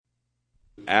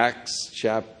Acts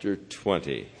chapter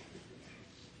 20.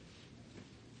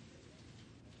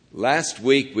 Last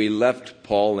week we left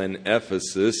Paul in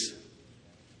Ephesus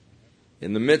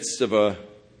in the midst of a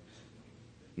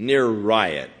near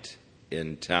riot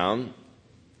in town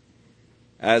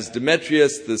as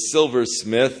Demetrius the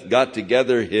silversmith got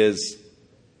together his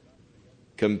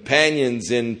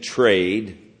companions in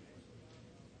trade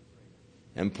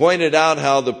and pointed out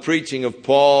how the preaching of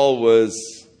Paul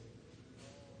was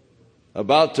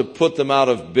about to put them out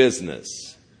of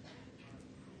business,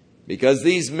 because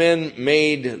these men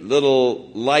made little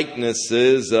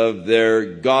likenesses of their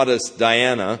goddess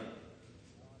Diana,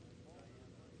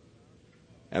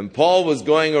 and Paul was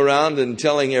going around and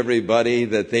telling everybody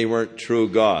that they weren't true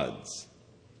gods.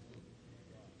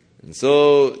 And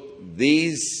so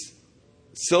these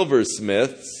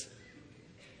silversmiths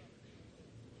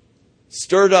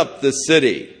stirred up the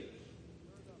city,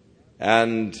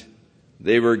 and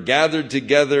they were gathered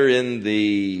together in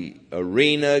the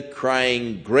arena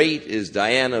crying, "Great is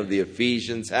Diana of the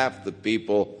Ephesians." Half the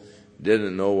people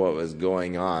didn't know what was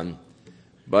going on,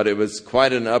 but it was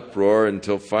quite an uproar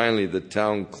until finally the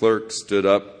town clerk stood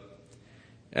up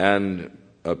and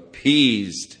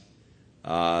appeased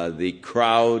the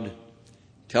crowd,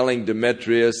 telling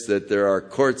Demetrius that there are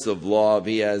courts of law if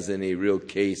he has any real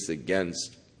case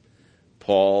against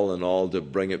Paul and all, to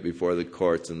bring it before the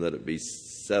courts and let it be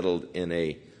settled in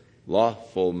a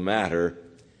lawful matter.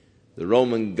 The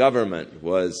Roman government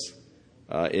was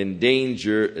in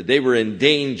danger. They were in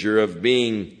danger of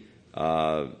being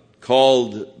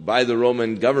called by the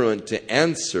Roman government to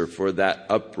answer for that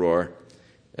uproar,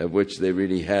 of which they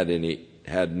really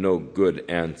had no good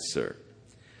answer.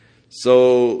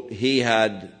 So he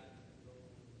had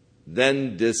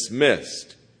then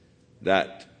dismissed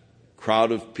that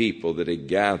crowd of people that had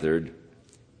gathered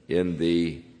in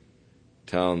the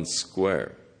town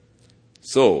square.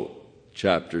 So,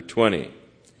 chapter 20.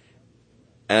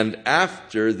 And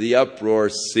after the uproar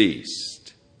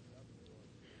ceased,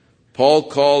 Paul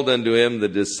called unto him the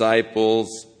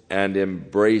disciples and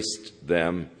embraced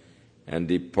them and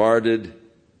departed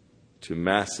to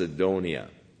Macedonia.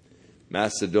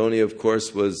 Macedonia, of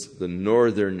course, was the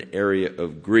northern area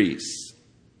of Greece.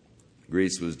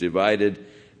 Greece was divided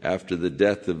after the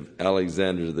death of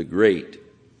Alexander the Great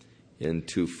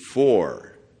into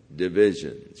 4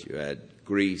 divisions. You had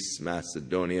Greece,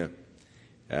 Macedonia,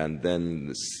 and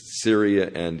then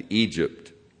Syria and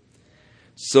Egypt.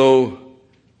 So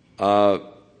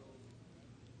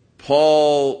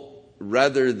Paul,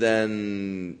 rather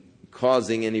than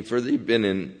causing any further, he'd been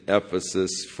in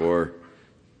Ephesus for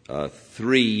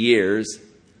 3 years,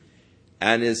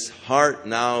 and his heart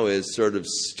now is sort of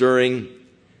stirring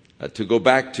to go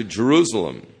back to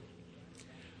Jerusalem.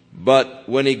 But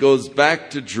when he goes back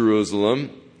to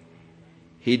Jerusalem,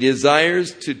 he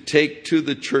desires to take to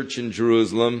the church in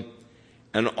Jerusalem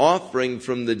an offering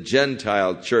from the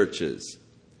Gentile churches.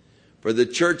 For the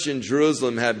church in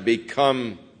Jerusalem had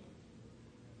become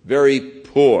very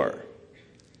poor.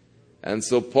 And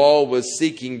so Paul was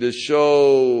seeking to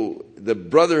show the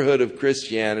brotherhood of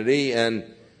Christianity and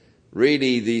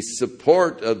really the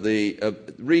support of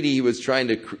really he was trying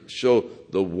to show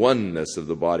the oneness of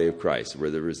the body of Christ, where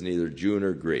there was neither Jew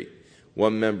nor Greek.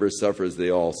 One member suffers, they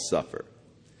all suffer.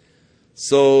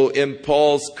 So in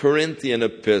Paul's Corinthian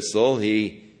epistle,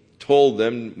 he told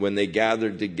them when they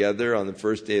gathered together on the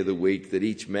first day of the week that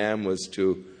each man was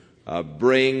to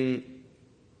bring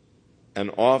an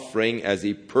offering as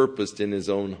he purposed in his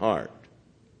own heart.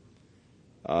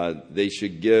 They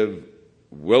should give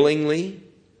willingly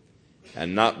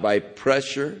and not by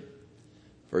pressure,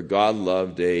 for God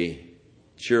loved a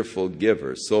cheerful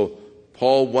giver. So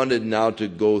Paul wanted now to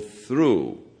go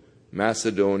through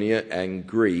Macedonia and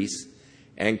Greece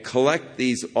and collect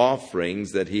these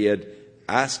offerings that he had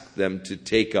asked them to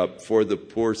take up for the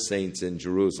poor saints in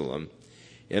Jerusalem,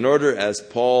 in order, as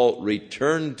Paul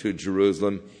returned to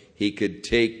Jerusalem, he could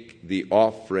take the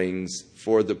offerings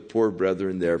for the poor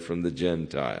brethren there from the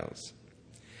Gentiles.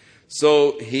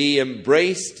 So he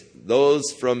embraced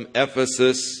those from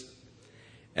Ephesus,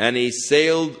 and he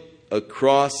sailed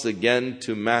across again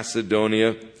to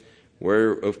Macedonia,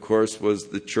 where, of course, was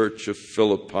the church of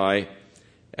Philippi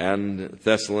and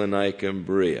Thessalonica and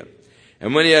Berea.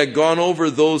 And when he had gone over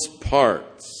those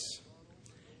parts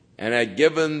and had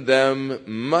given them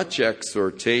much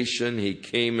exhortation, he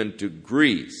came into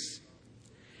Greece.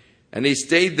 And he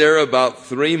stayed there about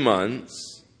 3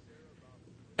 months.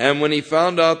 And when he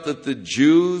found out that the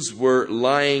Jews were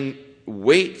lying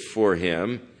wait for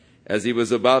him as he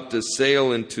was about to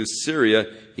sail into Syria,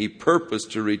 he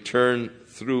purposed to return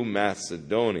through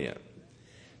Macedonia.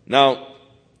 Now,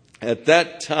 At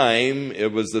that time,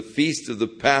 it was the feast of the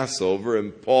Passover,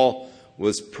 and Paul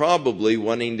was probably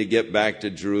wanting to get back to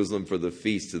Jerusalem for the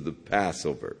feast of the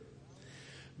Passover.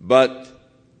 But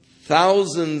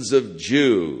thousands of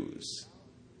Jews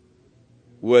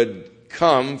would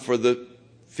come for the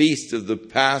feast of the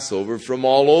Passover from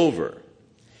all over.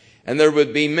 And there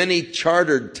would be many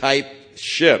chartered type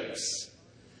ships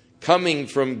coming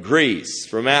from Greece,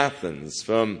 from Athens,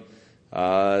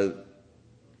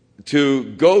 to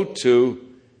go to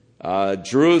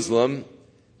Jerusalem.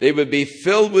 They would be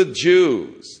filled with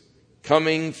Jews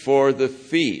coming for the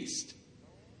feast.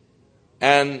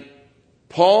 And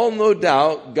Paul, no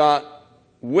doubt, got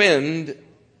wind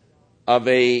of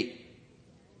a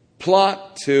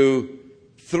plot to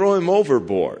throw him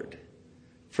overboard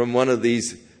from one of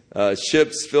these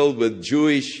ships filled with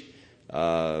Jewish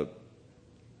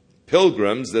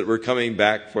pilgrims that were coming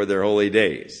back for their holy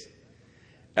days.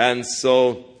 And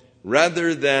so,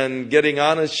 rather than getting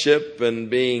on a ship and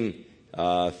being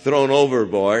thrown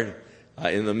overboard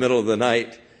in the middle of the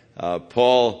night,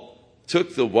 Paul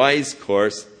took the wise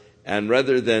course, and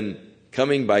rather than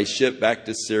coming by ship back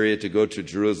to Syria to go to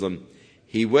Jerusalem,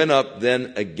 he went up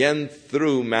then again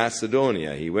through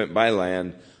Macedonia. He went by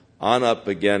land on up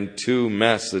again to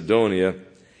Macedonia.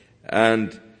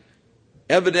 And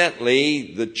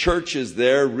evidently, the churches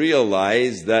there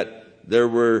realized that there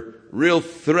were real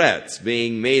threats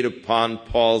being made upon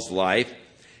Paul's life.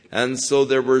 And so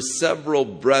there were several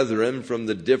brethren from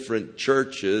the different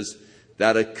churches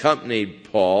that accompanied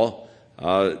Paul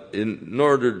in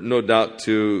order, no doubt,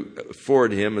 to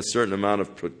afford him a certain amount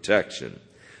of protection.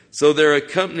 So there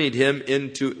accompanied him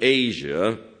into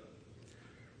Asia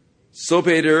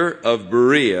Sopater of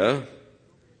Berea,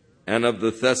 and of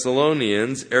the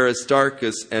Thessalonians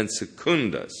Aristarchus and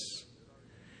Secundus,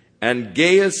 and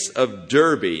Gaius of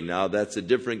Derbe. Now that's a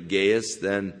different Gaius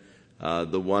than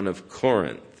the one of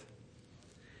Corinth.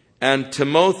 And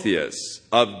Timotheus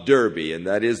of Derbe, and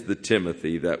that is the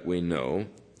Timothy that we know.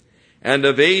 And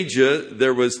of Asia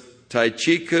there was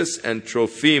Tychicus and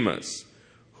Trophimus,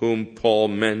 whom Paul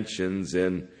mentions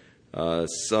in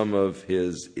some of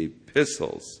his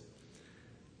epistles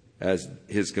as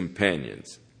his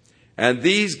companions. And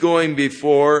these going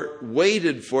before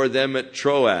waited for them at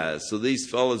Troas. So these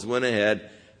fellows went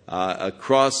ahead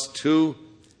across to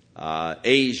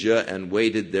Asia and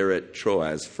waited there at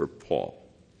Troas for Paul.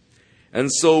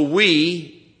 And so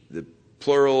we, the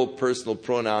plural personal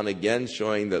pronoun again,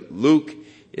 showing that Luke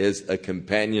is a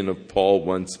companion of Paul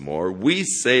once more, we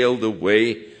sailed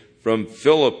away from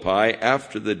Philippi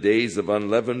after the days of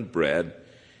unleavened bread.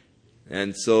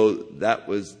 And so that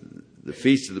was, the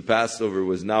feast of the Passover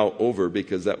was now over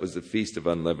because that was the feast of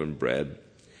unleavened bread.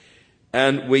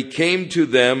 And we came to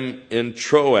them in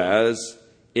Troas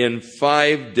in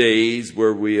 5 days,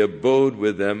 where we abode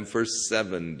with them for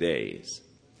 7 days.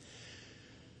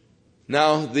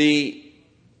 Now, the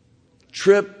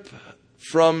trip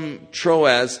from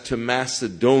Troas to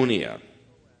Macedonia,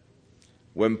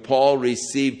 when Paul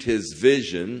received his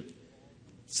vision,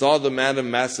 saw the man of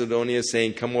Macedonia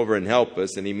saying, "Come over and help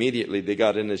us," and immediately they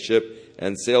got in a ship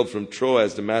and sailed from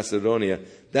Troas to Macedonia.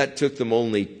 That took them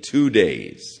only 2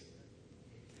 days.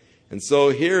 And so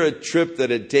here, a trip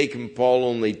that had taken Paul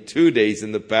only 2 days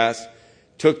in the past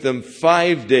took them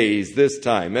 5 days this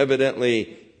time,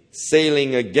 evidently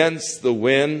sailing against the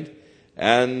wind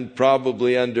and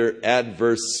probably under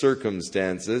adverse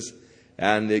circumstances.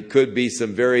 And it could be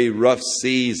some very rough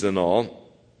seas and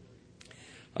all.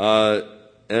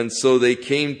 And so they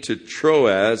came to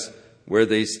Troas, where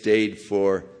they stayed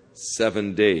for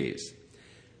 7 days.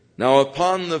 Now,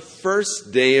 upon the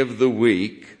first day of the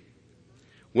week,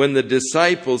 when the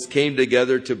disciples came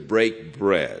together to break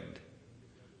bread,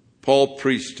 Paul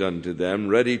preached unto them,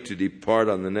 ready to depart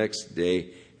on the next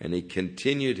day, and he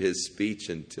continued his speech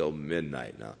until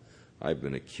midnight. Now, I've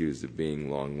been accused of being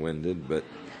long-winded, but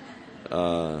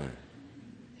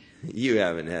you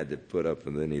haven't had to put up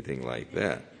with anything like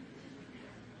that.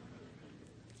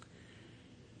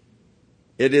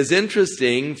 It is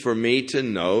interesting for me to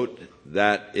note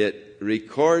that it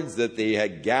records that they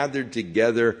had gathered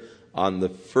together on the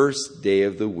first day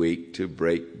of the week to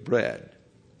break bread.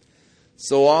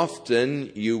 So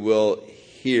often you will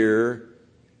hear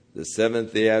the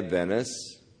Seventh-day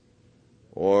Adventists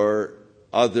or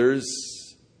others,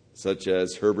 such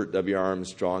as Herbert W.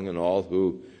 Armstrong and all,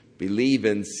 who believe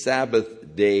in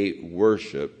Sabbath day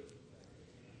worship.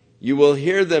 You will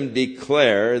hear them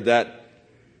declare that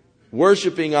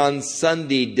worshiping on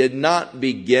Sunday did not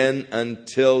begin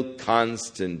until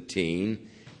Constantine,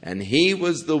 and he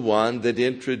was the one that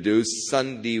introduced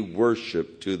Sunday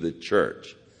worship to the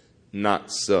church. Not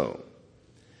so.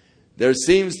 there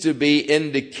seems to be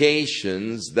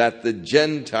indications that the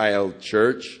Gentile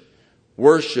church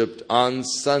worshiped on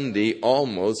Sunday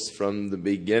almost from the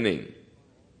beginning.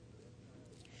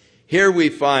 Here we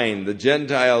find the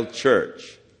Gentile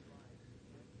church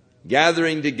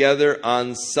gathering together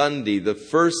on Sunday, the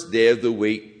first day of the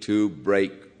week, to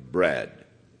break bread.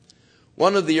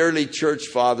 One of the early church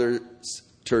fathers,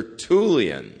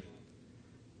 Tertullian,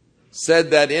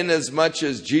 said that inasmuch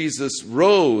as Jesus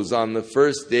rose on the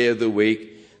first day of the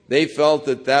week, they felt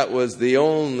that that was the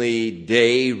only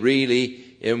day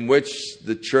really in which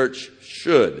the church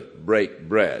should break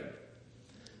bread.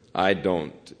 I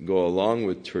don't go along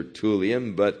with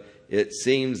Tertullian, but it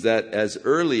seems that as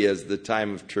early as the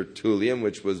time of Tertullian,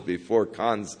 which was before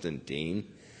Constantine,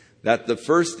 that the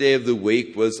first day of the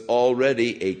week was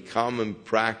already a common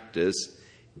practice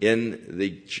in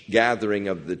the gathering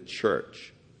of the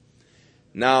church.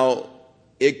 Now,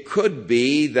 it could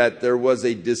be that there was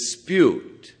a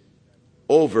dispute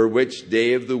over which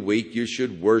day of the week you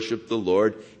should worship the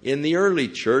Lord in the early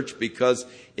church, because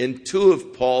in two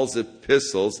of Paul's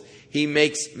epistles, he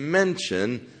makes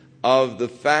mention of the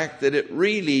fact that it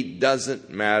really doesn't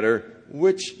matter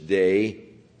which day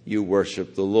you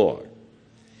worship the Lord.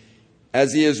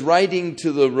 As he is writing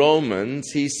to the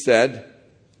Romans, he said,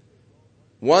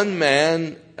 "One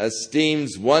man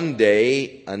esteems one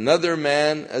day, another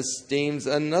man esteems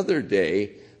another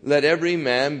day. Let every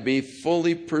man be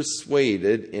fully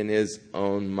persuaded in his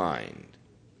own mind."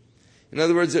 In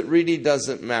other words, it really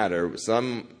doesn't matter.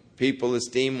 Some people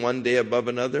esteem one day above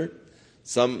another.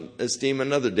 Some esteem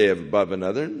another day above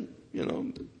another.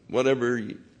 Whatever,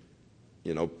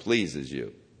 pleases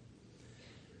you.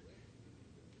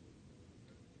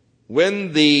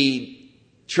 When the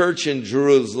church in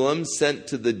Jerusalem sent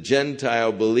to the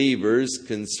Gentile believers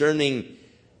concerning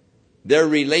their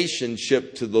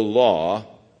relationship to the law,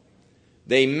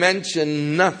 they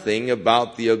mentioned nothing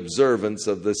about the observance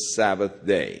of the Sabbath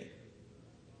day.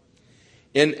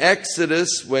 In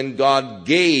Exodus, when God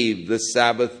gave the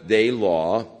Sabbath day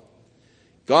law,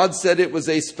 God said it was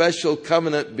a special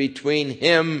covenant between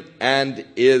him and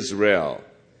Israel,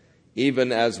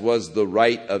 even as was the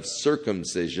rite of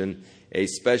circumcision, a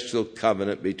special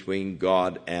covenant between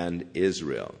God and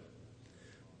Israel,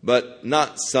 but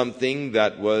not something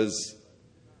that was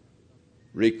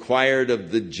required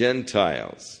of the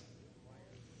Gentiles.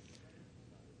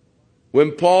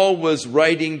 When Paul was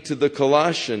writing to the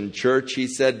Colossian church, he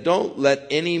said, "Don't let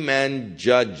any man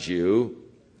judge you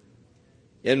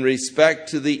in respect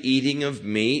to the eating of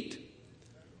meat,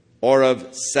 or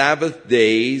of Sabbath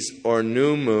days, or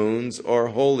new moons, or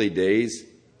holy days,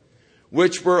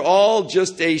 which were all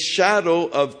just a shadow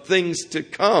of things to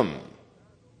come."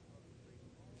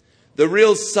 The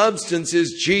real substance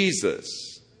is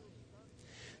Jesus.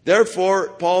 Therefore,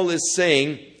 Paul is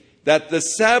saying that the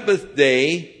Sabbath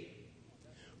day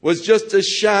was just a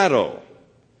shadow.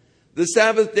 The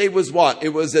Sabbath day was what? It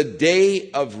was a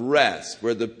day of rest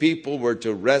where the people were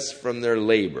to rest from their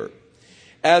labor.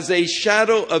 As a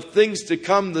shadow of things to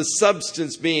come, the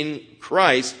substance being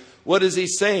Christ, what is he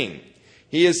saying?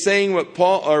 He is saying what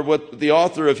the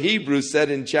author of Hebrews said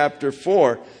in chapter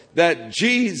 4, that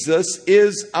Jesus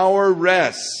is our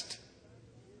rest.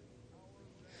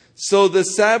 So the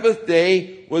Sabbath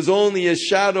day was only a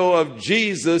shadow of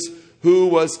Jesus, who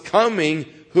was coming,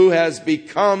 who has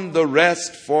become the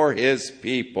rest for his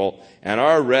people. And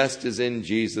our rest is in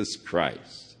Jesus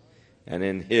Christ and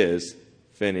in his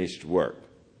finished work.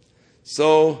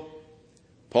 So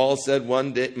Paul said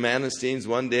one day, man esteems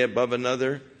one day above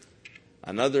another.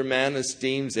 Another man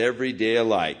esteems every day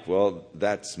alike. Well,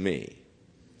 that's me.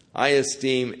 I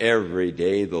esteem every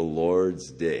day the Lord's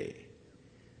day.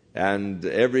 And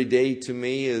every day to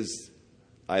me is,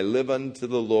 I live unto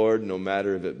the Lord, no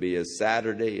matter if it be a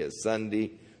Saturday, a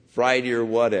Sunday, Friday, or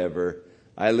whatever.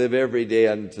 I live every day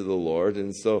unto the Lord,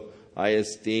 and so I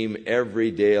esteem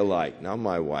every day alike. Now,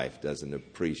 my wife doesn't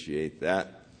appreciate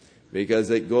that, because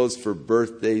it goes for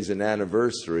birthdays and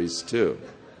anniversaries too.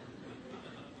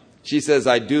 She says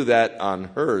I do that on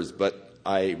hers, but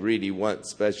I really want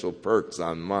special perks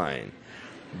on mine.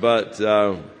 But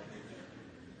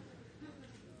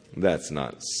that's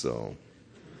not so.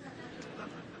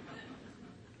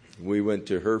 We went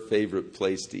to her favorite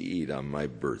place to eat on my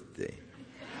birthday.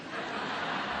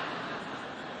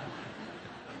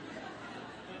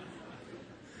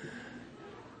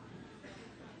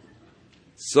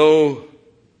 So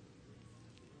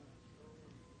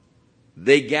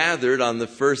they gathered on the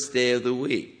first day of the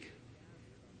week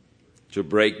to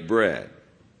break bread.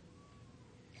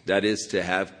 That is, to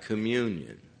have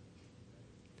communion.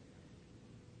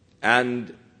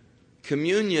 And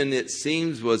communion, it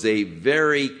seems, was a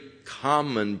very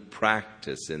common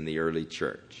practice in the early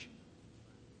church.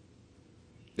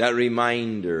 That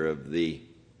reminder of the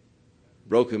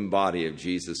broken body of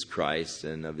Jesus Christ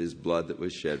and of his blood that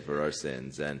was shed for our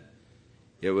sins. And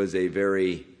it was a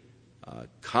very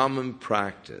common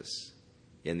practice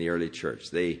in the early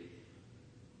church. They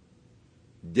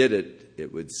did it,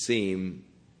 it would seem,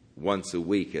 once a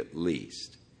week at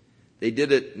least. They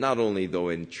did it not only, though,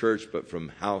 in church, but from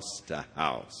house to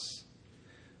house.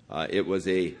 It was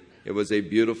a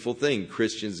beautiful thing.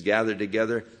 Christians gathered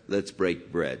together, let's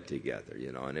break bread together,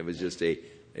 and it was just a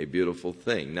beautiful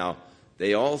thing. Now,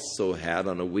 they also had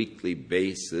on a weekly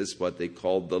basis what they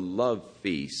called the love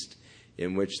feast,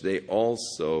 in which they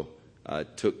also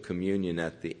took communion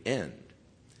at the end.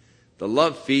 The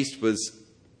love feast was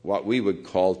what we would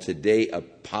call today a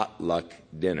potluck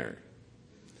dinner,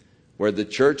 where the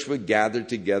church would gather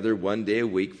together one day a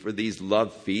week for these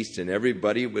love feasts, and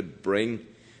everybody would bring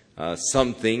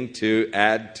something to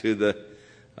add to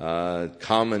the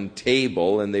common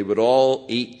table, and they would all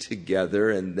eat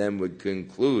together and then would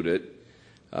conclude it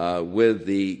with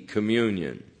the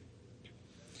communion.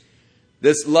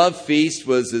 This love feast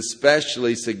was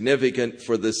especially significant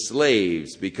for the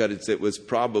slaves because it was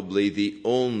probably the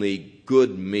only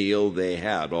good meal they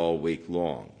had all week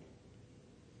long.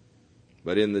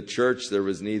 But in the church, there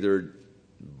was neither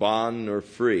bond nor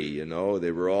free,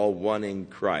 They were all one in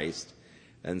Christ.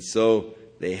 And so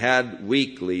they had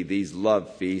weekly these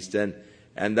love feasts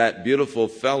and that beautiful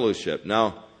fellowship.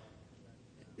 Now,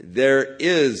 there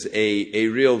is a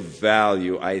real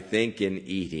value, I think, in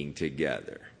eating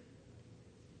together.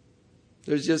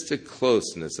 There's just a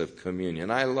closeness of communion.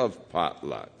 I love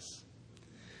potlucks.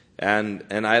 And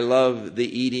I love the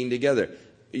eating together.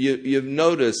 You've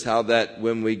noticed how that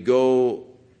when we go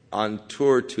on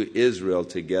tour to Israel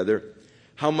together,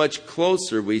 how much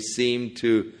closer we seem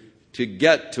to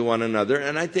get to one another.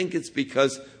 And I think it's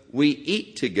because we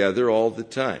eat together all the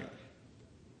time.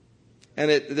 And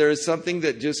there is something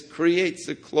that just creates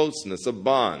a closeness, a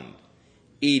bond,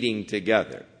 eating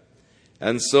together.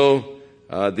 And so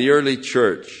the early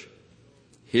church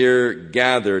here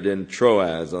gathered in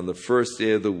Troas on the first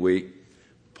day of the week.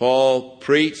 Paul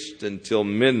preached until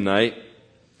midnight.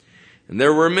 And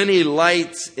there were many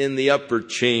lights in the upper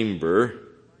chamber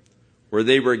where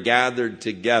they were gathered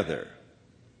together.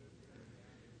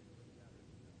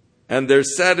 And there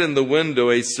sat in the window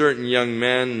a certain young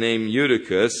man named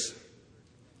Eutychus,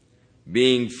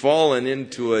 being fallen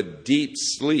into a deep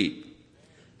sleep.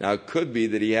 Now, it could be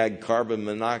that he had carbon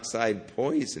monoxide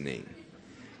poisoning.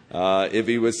 If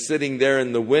he was sitting there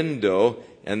in the window,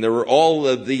 and there were all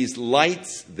of these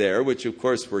lights there, which of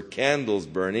course were candles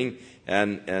burning,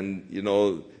 and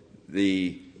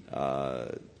the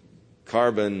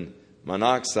carbon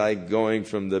monoxide going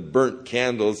from the burnt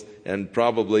candles and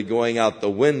probably going out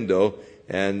the window,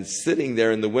 and sitting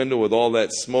there in the window with all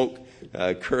that smoke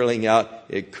curling out,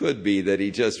 it could be that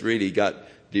he just really got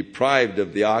deprived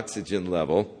of the oxygen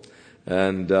level,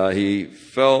 and he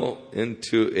fell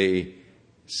into a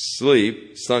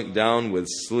sleep, sunk down with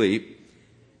sleep,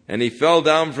 and he fell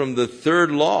down from the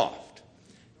third loft.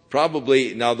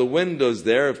 Probably, now the windows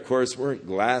there, of course, weren't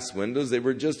glass windows, they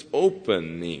were just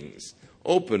openings,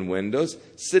 open windows.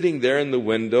 Sitting there in the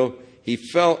window, he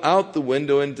fell out the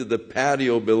window into the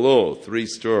patio below, 3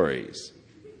 stories.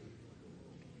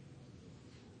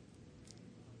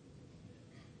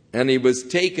 And he was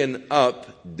taken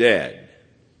up dead.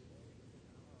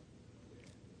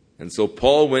 And so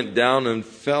Paul went down and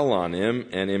fell on him,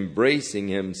 and embracing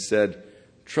him said,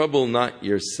 "Trouble not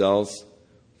yourselves,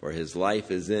 for his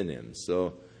life is in him."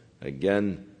 So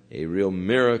again, a real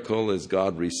miracle as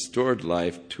God restored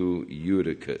life to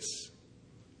Eutychus.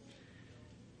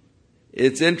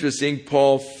 It's interesting,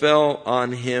 Paul fell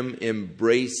on him,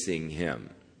 embracing him.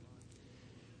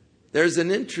 There's an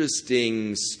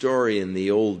interesting story in the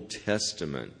Old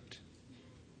Testament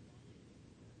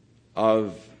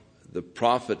of the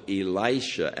prophet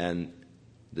Elisha and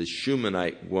the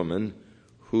Shunammite woman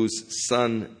whose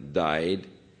son died.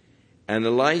 And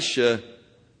Elisha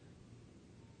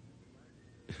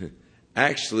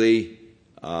actually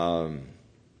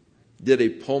did a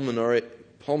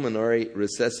pulmonary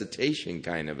resuscitation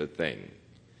kind of a thing.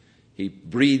 He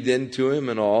breathed into him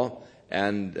and all,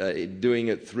 and doing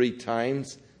it 3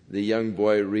 times, the young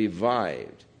boy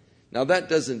revived. Now that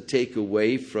doesn't take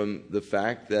away from the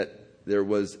fact that there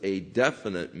was a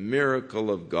definite miracle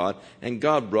of God, and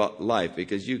God brought life,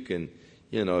 because you can,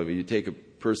 if you take a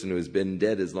person who has been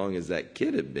dead as long as that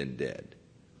kid had been dead,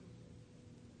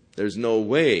 there's no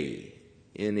way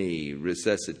any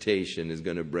resuscitation is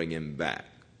going to bring him back.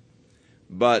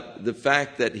 But the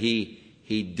fact that he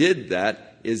did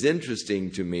that is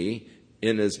interesting to me,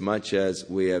 inasmuch as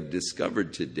we have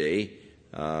discovered today,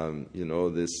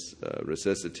 this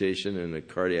resuscitation and a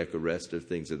cardiac arrest of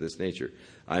things of this nature.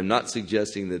 I'm not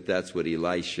suggesting that that's what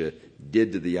Elisha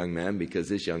did to the young man, because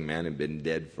this young man had been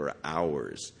dead for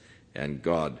hours, and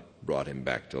God brought him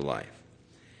back to life.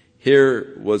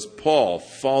 Here was Paul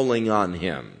falling on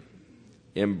him,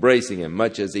 embracing him,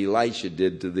 much as Elisha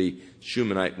did to the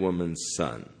Shunammite woman's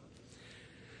son.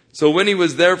 So when he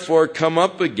was therefore come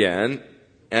up again,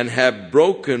 and have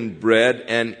broken bread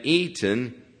and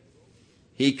eaten,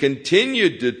 he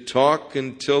continued to talk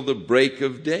until the break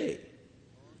of day.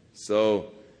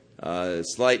 So,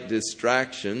 slight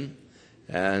distraction,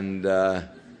 and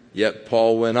yet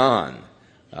Paul went on,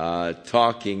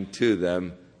 talking to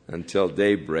them until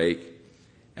daybreak.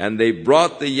 And they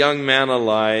brought the young man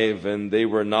alive, and they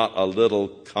were not a little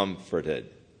comforted.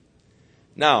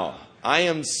 Now, I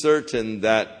am certain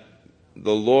that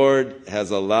the Lord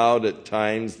has allowed at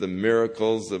times the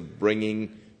miracles of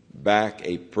bringing back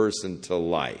a person to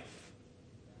life.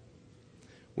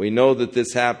 We know that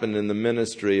this happened in the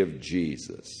ministry of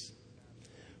Jesus.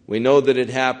 We know that it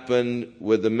happened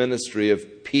with the ministry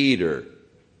of Peter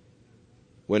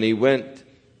when he went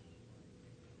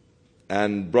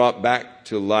and brought back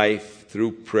to life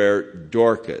through prayer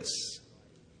Dorcas.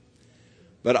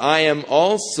 But I am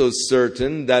also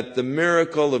certain that the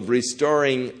miracle of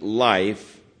restoring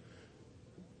life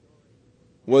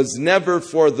was never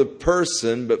for the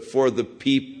person, but for the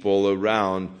people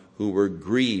around who were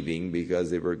grieving because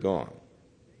they were gone.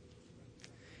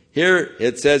 Here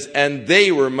it says, and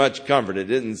they were much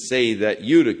comforted. It didn't say that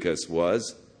Eutychus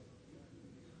was.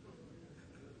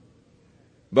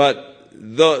 But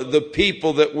the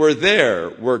people that were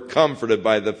there were comforted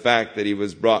by the fact that he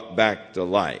was brought back to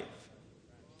life.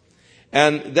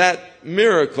 And that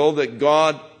miracle that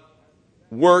God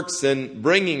works in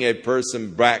bringing a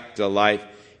person back to life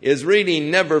is really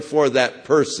never for that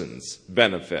person's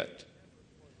benefit,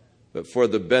 but for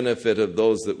the benefit of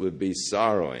those that would be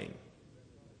sorrowing.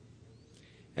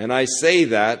 And I say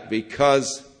that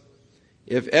because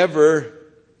if ever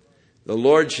the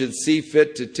Lord should see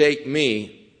fit to take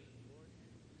me,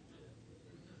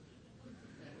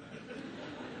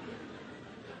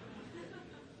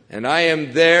 and I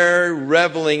am there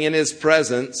reveling in His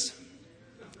presence,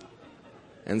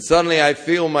 and suddenly I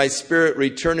feel my spirit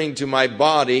returning to my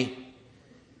body,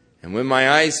 and when my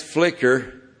eyes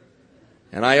flicker,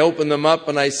 and I open them up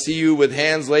and I see you with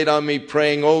hands laid on me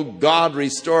praying, oh God,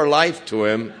 restore life to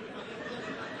him,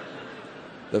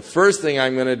 the first thing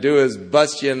I'm going to do is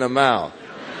bust you in the mouth.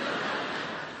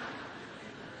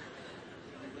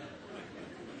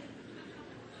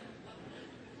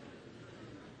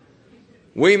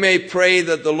 We may pray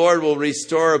that the Lord will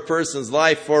restore a person's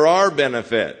life for our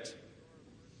benefit,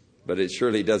 but it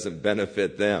surely doesn't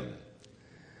benefit them.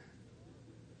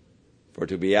 For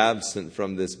to be absent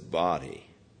from this body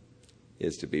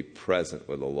is to be present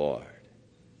with the Lord.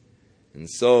 And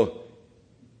so,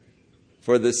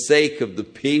 for the sake of the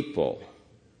people,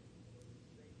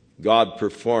 God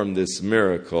performed this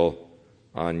miracle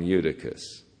on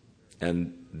Eutychus.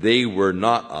 And they were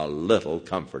not a little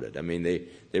comforted. I mean,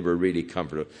 they were really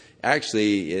comforted.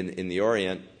 Actually, in the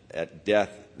Orient, at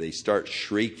death, they start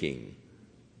shrieking.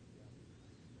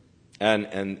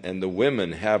 And the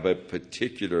women have a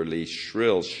particularly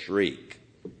shrill shriek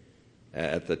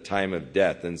at the time of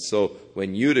death. And so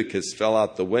when Eutychus fell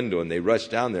out the window and they rushed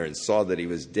down there and saw that he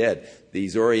was dead,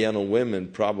 these Oriental women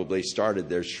probably started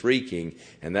their shrieking.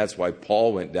 And that's why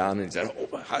Paul went down and said,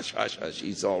 oh, hush, hush, hush,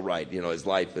 he's all right. You know, his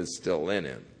life is still in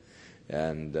him.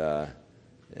 And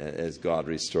as God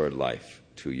restored life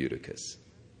to Eutychus.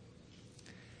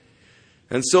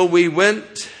 And so we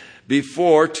went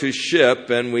before to ship,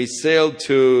 and we sailed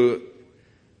to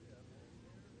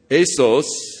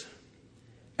Assos,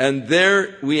 and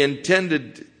there we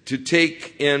intended to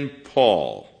take in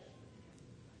Paul,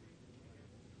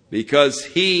 because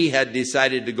he had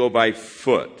decided to go by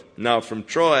foot. Now, from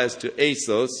Troas to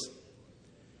Assos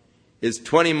is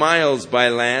 20 miles by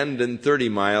land and 30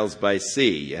 miles by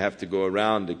sea. You have to go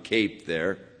around a cape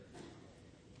there.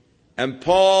 And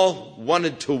Paul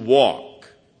wanted to walk.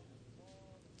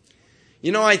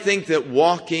 You know, I think that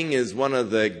walking is one of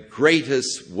the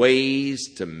greatest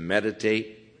ways to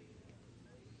meditate.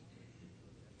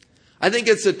 I think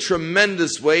it's a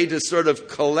tremendous way to sort of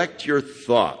collect your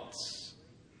thoughts.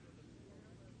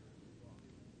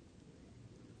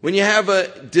 When you have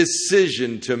a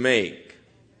decision to make,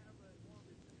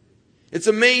 it's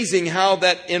amazing how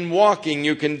that in walking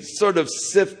you can sort of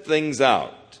sift things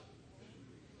out.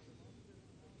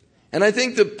 And I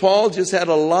think that Paul just had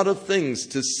a lot of things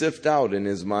to sift out in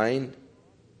his mind.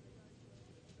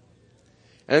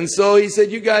 And so he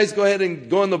said, you guys go ahead and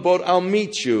go on the boat. I'll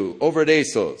meet you over at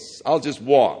Assos. I'll just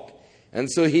walk. And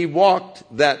so he walked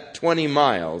that 20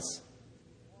 miles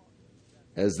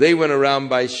as they went around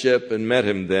by ship and met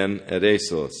him then at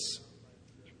Assos.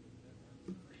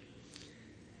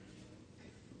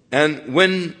 And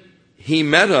when he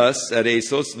met us at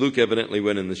Assos, Luke evidently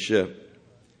went in the ship,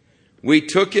 we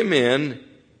took him in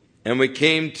and we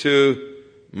came to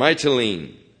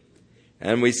Mytilene.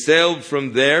 And we sailed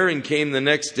from there and came the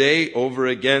next day over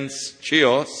against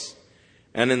Chios.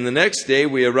 And in the next day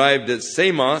we arrived at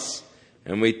Samos,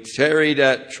 and we tarried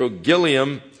at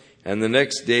Trogyllium. And the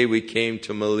next day we came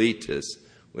to Miletus,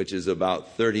 which is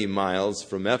about 30 miles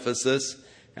from Ephesus.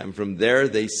 And from there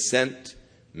they sent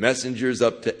messengers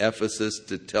up to Ephesus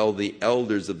to tell the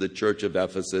elders of the church of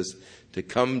Ephesus to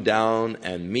come down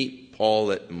and meet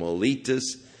Paul at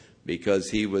Miletus,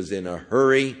 because he was in a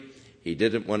hurry. He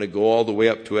didn't want to go all the way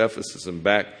up to Ephesus and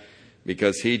back,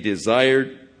 because he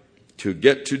desired to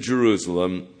get to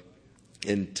Jerusalem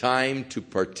in time to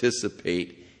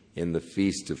participate in the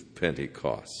Feast of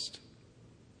Pentecost.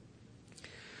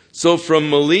 So from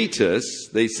Miletus,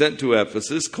 they sent to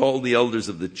Ephesus, called the elders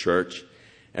of the church,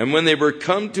 and when they were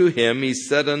come to him, he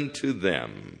said unto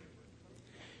them,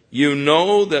 you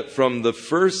know that from the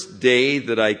first day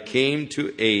that I came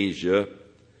to Asia,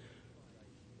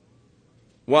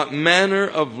 what manner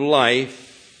of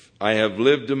life I have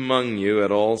lived among you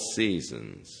at all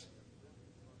seasons,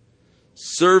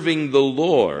 serving the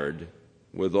Lord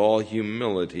with all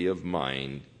humility of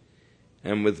mind,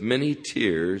 and with many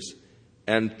tears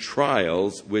and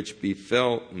trials which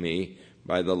befell me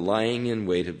by the lying in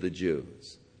wait of the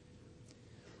Jews.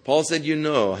 Paul said, you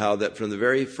know how that from the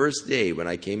very first day when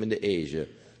I came into Asia,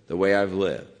 the way I've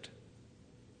lived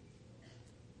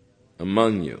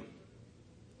among you.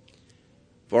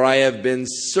 For I have been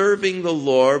serving the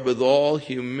Lord with all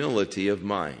humility of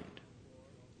mind.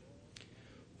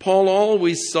 Paul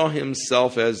always saw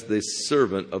himself as the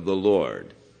servant of the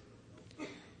Lord.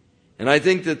 And I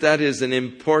think that that is an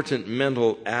important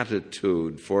mental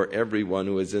attitude for everyone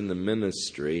who is in the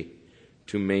ministry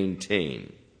to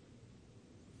maintain.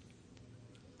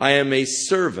 I am a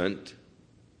servant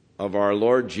of our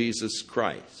Lord Jesus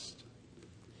Christ.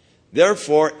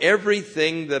 Therefore,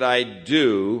 everything that I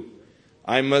do,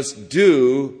 I must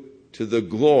do to the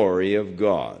glory of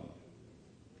God.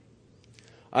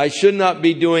 I should not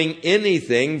be doing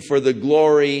anything for the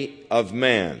glory of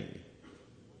man.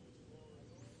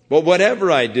 But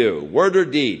whatever I do, word or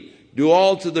deed, do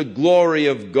all to the glory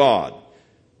of God.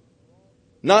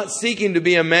 Not seeking to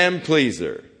be a man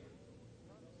pleaser,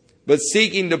 but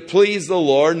seeking to please the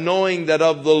Lord, knowing that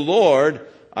of the Lord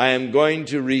I am going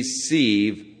to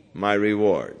receive my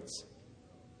rewards.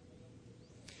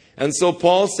 And so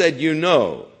Paul said, you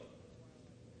know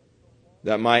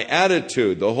that my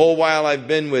attitude the whole while I've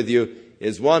been with you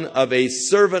is one of a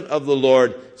servant of the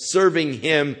Lord, serving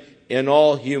him in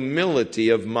all humility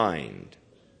of mind.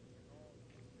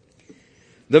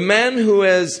 The man who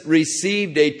has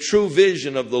received a true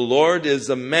vision of the Lord is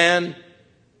a man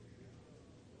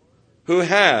who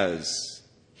has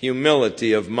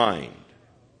humility of mind.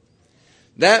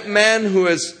 That man who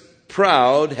is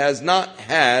proud has not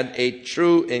had a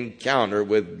true encounter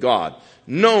with God.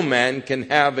 No man can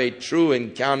have a true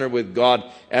encounter with God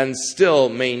and still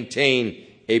maintain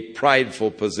a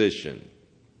prideful position.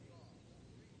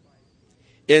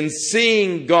 In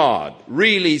seeing God,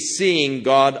 really seeing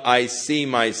God, I see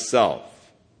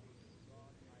myself.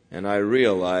 And I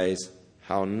realize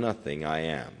how nothing I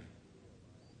am.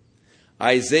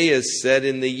 Isaiah said,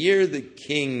 in the year that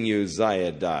King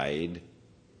Uzziah died,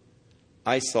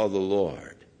 I saw the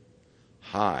Lord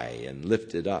high and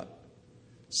lifted up,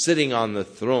 sitting on the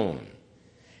throne,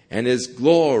 and his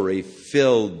glory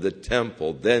filled the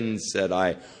temple. Then said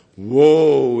I,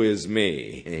 woe is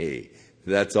me. Hey,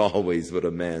 that's always what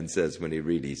a man says when he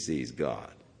really sees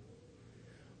God.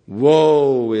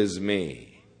 Woe is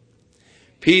me.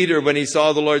 Peter, when he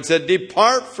saw the Lord, said,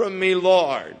 depart from me,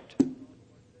 Lord.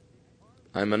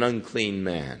 I'm an unclean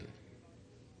man.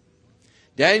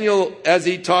 Daniel, as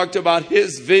he talked about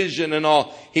his vision and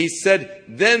all, he said,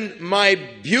 then my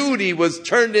beauty was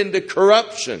turned into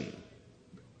corruption.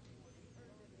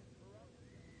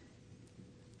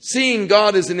 Seeing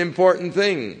God is an important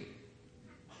thing.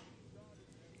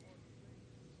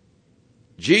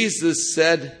 Jesus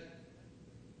said,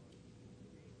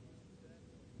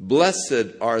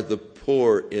 blessed are the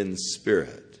poor in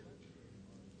spirit,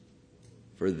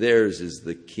 for theirs is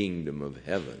the kingdom of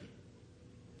heaven.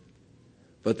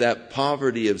 But that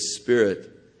poverty of spirit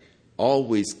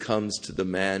always comes to the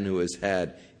man who has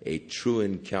had a true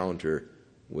encounter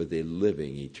with a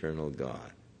living, eternal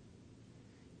God.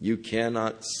 You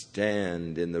cannot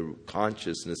stand in the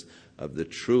consciousness of the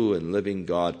true and living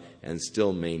God and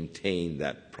still maintain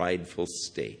that prideful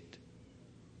state.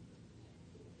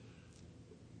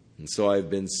 And so I've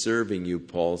been serving you,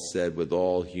 Paul said, with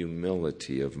all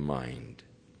humility of mind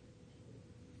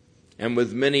and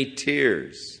with many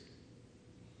tears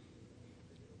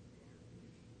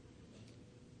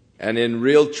and in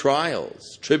real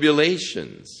trials,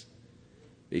 tribulations,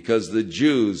 because the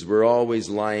Jews were always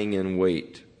lying in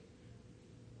wait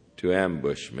to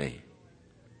ambush me.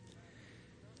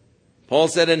 Paul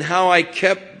said, and how I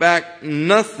kept back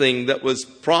nothing that was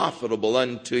profitable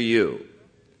unto you.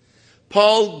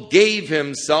 Paul gave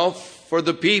himself for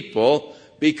the people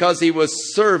because he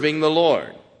was serving the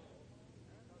Lord.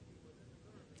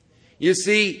 You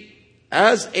see,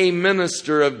 as a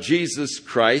minister of Jesus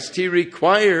Christ, he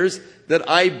requires that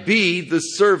I be the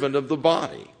servant of the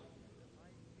body.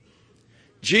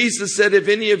 Jesus said, if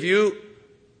any of you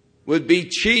would be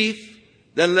chief,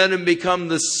 then let him become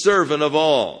the servant of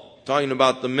all. Talking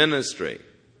about the ministry,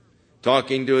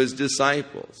 talking to his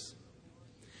disciples.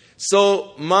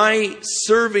 So my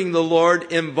serving the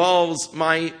Lord involves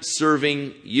my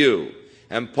serving you.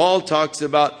 And Paul talks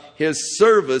about his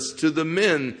service to the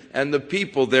men and the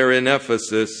people there in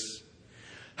Ephesus.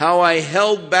 How I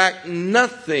held back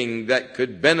nothing that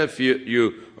could benefit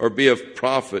you or be of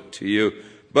profit to you,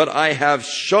 but I have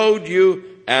showed you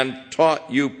and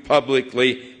taught you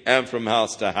publicly and from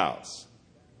house to house.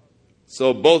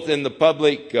 So both in the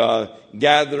public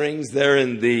gatherings there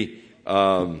in the,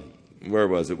 where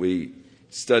was it? We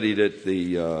studied at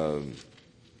the,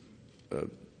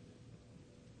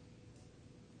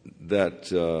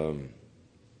 that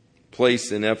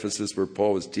place in Ephesus where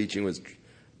Paul was teaching was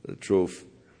the Troph.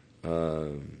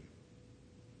 Come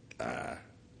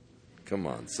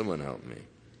on, someone help me.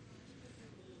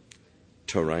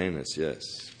 Tyrannus, yes.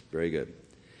 Very good.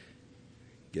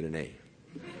 Get an A.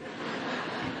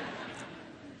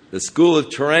 The school of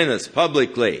Tyrannus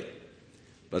publicly,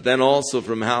 but then also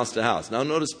from house to house. Now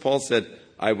notice Paul said,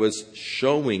 I was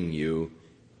showing you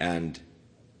and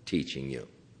teaching you.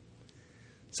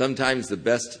 Sometimes the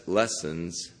best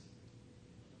lessons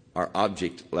are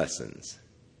object lessons.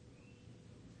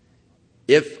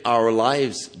 If our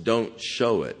lives don't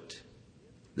show it,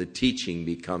 the teaching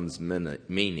becomes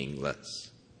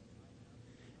meaningless.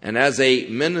 And as a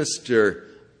minister,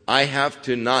 I have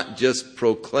to not just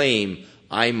proclaim,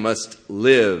 I must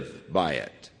live by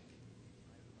it.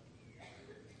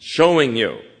 Showing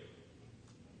you,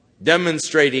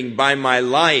 demonstrating by my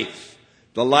life,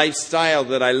 the lifestyle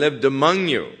that I lived among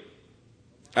you,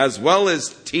 as well as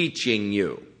teaching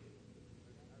you.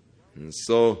 And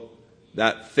so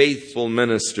that faithful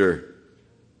minister,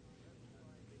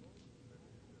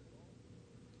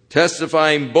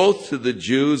 testifying both to the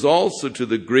Jews, also to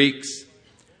the Greeks,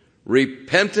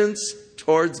 repentance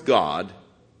towards God,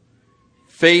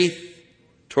 faith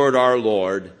toward our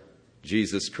Lord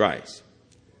Jesus Christ.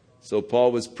 So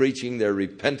Paul was preaching their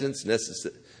repentance,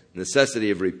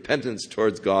 necessity of repentance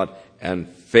towards God and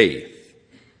faith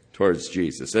towards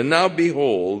Jesus. And now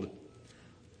behold,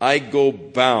 I go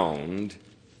bound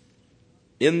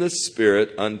in the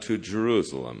Spirit unto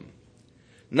Jerusalem,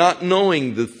 not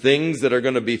knowing the things that are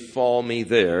going to befall me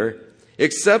there,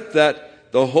 except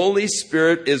that the Holy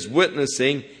Spirit is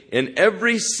witnessing in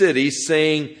every city,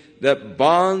 saying that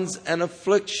bonds and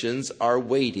afflictions are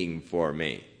waiting for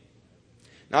me.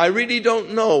 Now, I really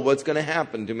don't know what's going to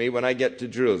happen to me when I get to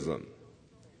Jerusalem.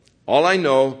 All I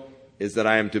know is that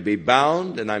I am to be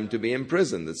bound and I'm to be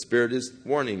imprisoned. The Spirit is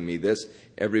warning me this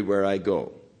everywhere I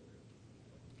go.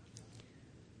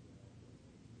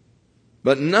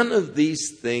 But none of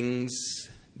these things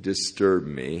disturb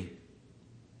me.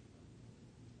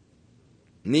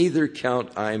 Neither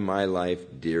count I my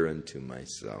life dear unto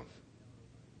myself,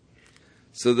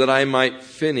 so that I might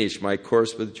finish my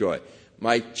course with joy.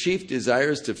 My chief desire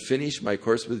is to finish my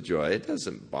course with joy. It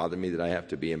doesn't bother me that I have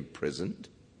to be imprisoned.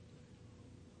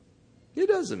 It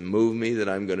doesn't move me that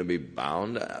I'm going to be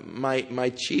bound.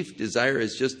 My chief desire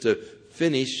is just to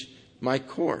finish my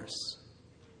course.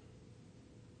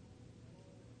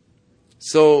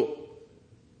 So,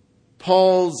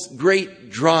 Paul's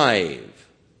great drive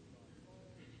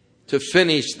to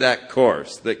finish that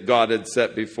course that God had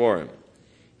set before him.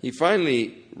 He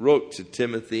finally wrote to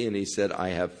Timothy and he said, I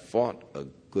have fought a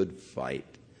good fight.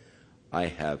 I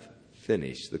have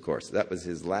finished the course. That was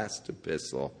his last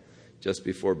epistle just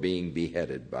before being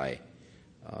beheaded by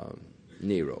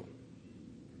Nero.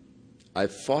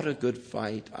 I've fought a good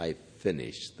fight. I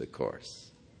finished the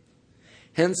course.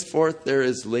 Henceforth there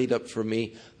is laid up for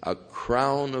me a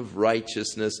crown of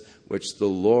righteousness, which the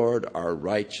Lord our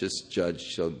righteous judge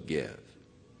shall give.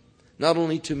 not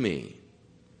only to me,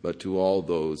 but to all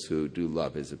those who do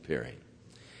love his appearing.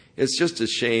 It's just a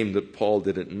shame that Paul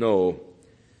didn't know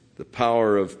the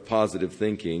power of positive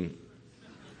thinking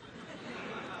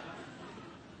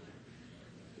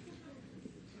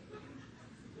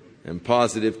and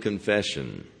positive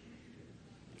confession.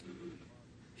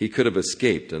 He could have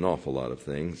escaped an awful lot of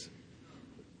things.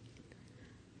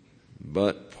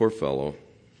 But poor fellow,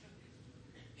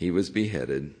 he was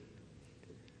beheaded,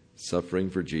 suffering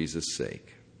for Jesus'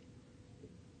 sake,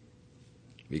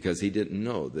 because he didn't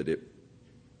know that it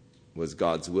was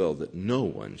God's will that no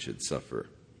one should suffer,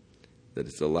 that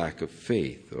it's a lack of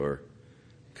faith or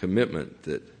commitment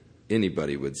that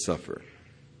anybody would suffer.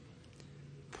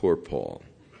 Poor Paul.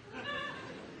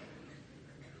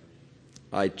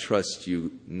 I trust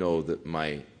you know that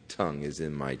my tongue is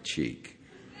in my cheek.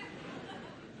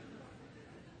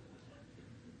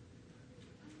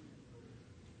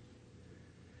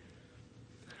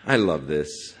 I love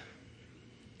this.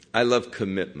 I love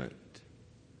commitment.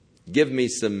 Give me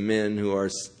some men who are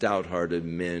stout-hearted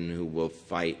men who will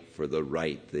fight for the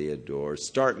right they adore.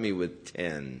 Start me with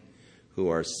 10 who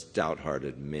are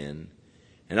stout-hearted men,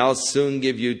 and I'll soon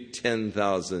give you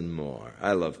 10,000 more.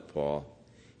 I love Paul.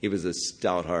 He was a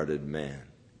stout-hearted man.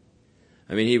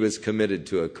 I mean, he was committed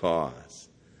to a cause,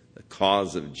 the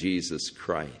cause of Jesus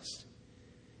Christ.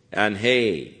 And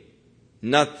hey,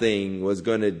 nothing was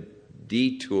going to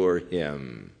detour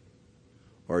him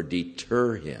or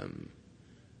deter him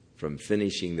from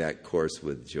finishing that course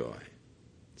with joy.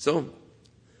 So,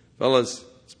 fellas,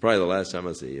 it's probably the last time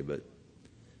I see you, but it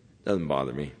doesn't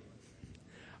bother me.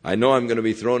 I know I'm going to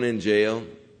be thrown in jail.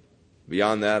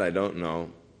 Beyond that, I don't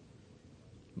know.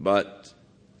 But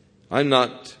I'm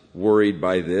not worried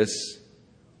by this,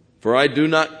 for I do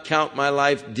not count my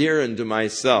life dear unto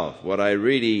myself. What I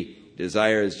really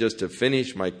desire is just to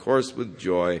finish my course with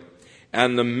joy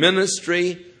and the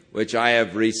ministry which I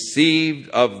have received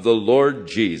of the Lord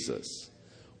Jesus.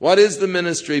 What is the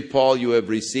ministry, Paul, you have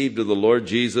received of the Lord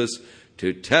Jesus?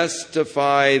 To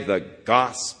testify the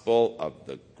gospel of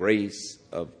the grace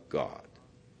of God.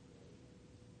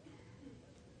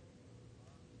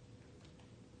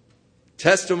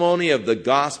 Testimony of the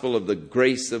gospel of the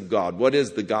grace of God. What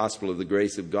is the gospel of the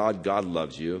grace of God? God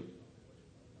loves you.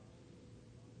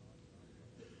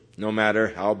 No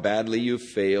matter how badly you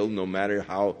failed, no matter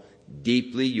how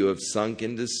deeply you have sunk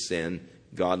into sin,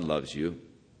 God loves you.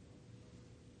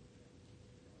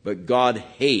 But God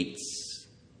hates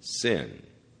sin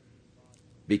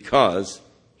because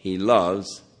he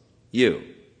loves you.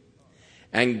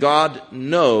 And God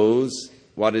knows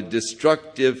what a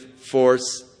destructive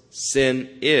force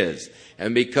sin is.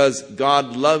 And because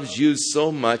God loves you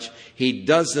so much, he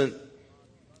doesn't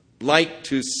like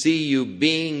to see you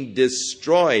being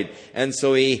destroyed. And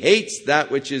so he hates that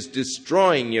which is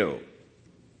destroying you.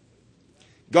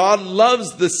 God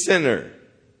loves the sinner.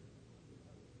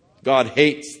 God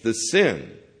hates the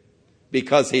sin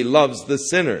because he loves the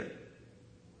sinner.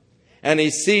 And he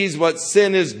sees what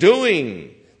sin is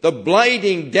doing, the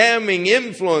blighting, damning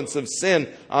influence of sin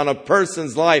on a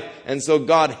person's life. And so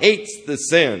God hates the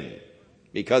sin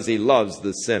because he loves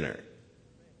the sinner.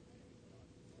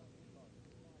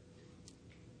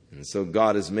 And so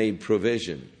God has made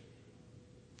provision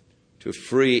to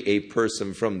free a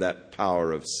person from that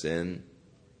power of sin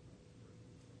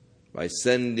by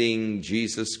sending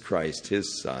Jesus Christ,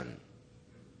 his Son,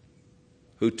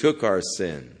 who took our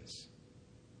sins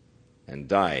and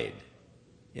died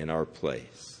in our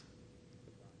place.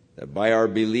 That by our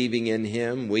believing in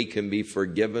him, we can be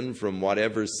forgiven from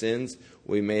whatever sins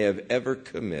we may have ever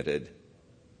committed.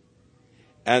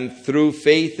 And through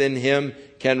faith in him,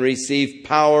 can receive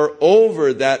power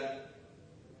over that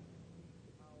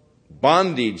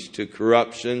bondage to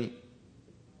corruption.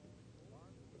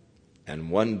 And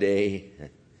one day,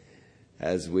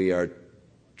 as we are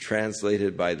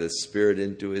translated by the Spirit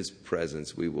into his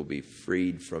presence, we will be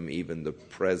freed from even the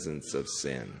presence of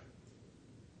sin.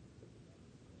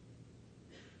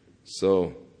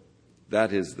 So,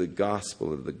 that is the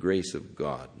gospel of the grace of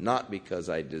God. Not because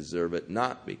I deserve it,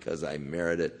 not because I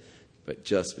merit it, but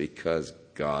just because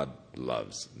God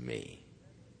loves me.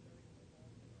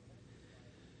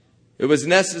 It was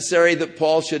necessary that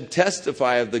Paul should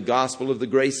testify of the gospel of the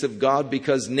grace of God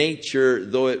because nature,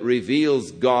 though it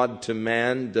reveals God to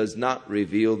man, does not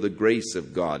reveal the grace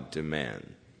of God to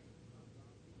man.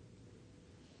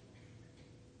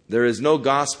 There is no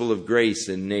gospel of grace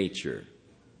in nature.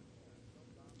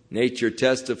 Nature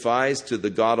testifies to the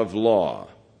God of law,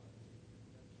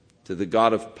 to the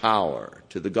God of power,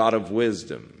 to the God of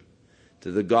wisdom,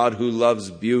 to the God who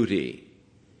loves beauty,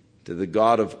 to the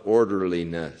God of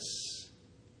orderliness.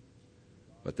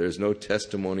 But there's no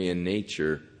testimony in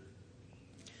nature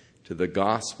to the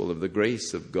gospel of the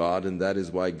grace of God, and that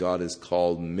is why God has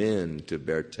called men to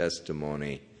bear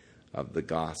testimony of the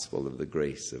gospel of the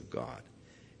grace of God.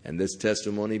 And this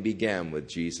testimony began with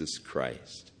Jesus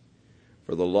Christ.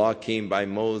 For the law came by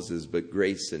Moses, but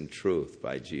grace and truth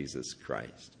by Jesus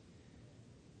Christ.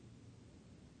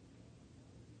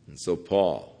 And so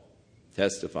Paul,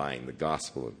 testifying the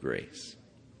gospel of grace.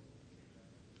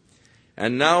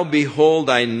 And now behold,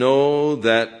 I know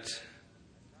that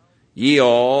ye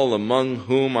all, among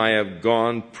whom I have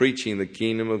gone preaching the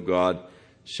kingdom of God,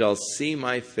 shall see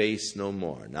my face no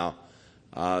more. Now,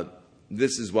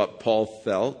 this is what Paul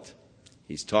felt.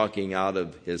 He's talking out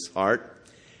of his heart.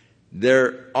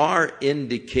 There are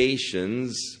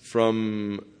indications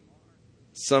from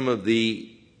some of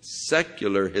the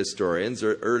secular historians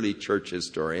or early church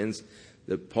historians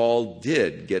that Paul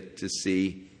did get to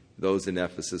see those in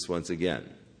Ephesus once again.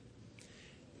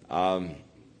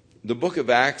 The book of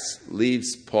Acts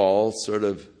leaves Paul sort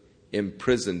of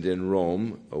imprisoned in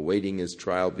Rome, awaiting his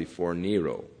trial before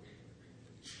Nero.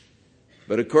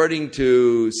 But according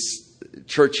to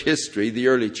church history, the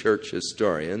early church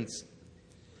historians,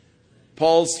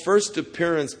 Paul's first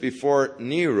appearance before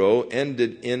Nero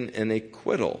ended in an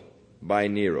acquittal by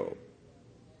Nero.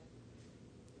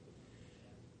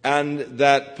 And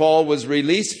that Paul was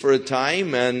released for a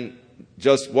time, and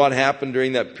just what happened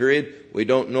during that period, we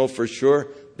don't know for sure.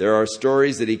 There are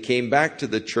stories that he came back to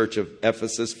the church of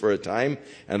Ephesus for a time,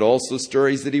 and also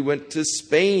stories that he went to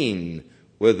Spain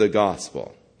with the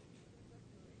gospel.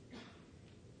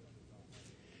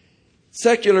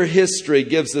 Secular history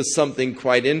gives us something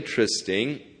quite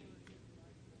interesting.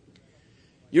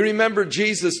 You remember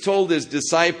Jesus told his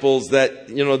disciples that,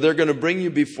 they're going to bring you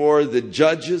before the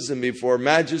judges and before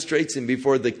magistrates and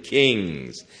before the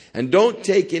kings. And don't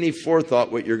take any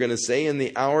forethought what you're going to say. In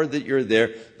the hour that you're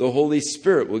there, the Holy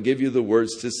Spirit will give you the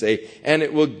words to say, and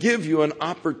it will give you an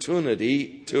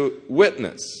opportunity to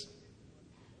witness.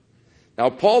 Now,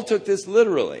 Paul took this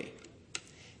literally.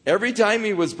 Every time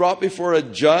he was brought before a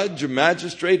judge, a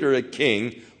magistrate, or a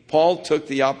king, Paul took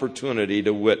the opportunity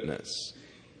to witness.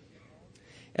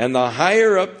 And the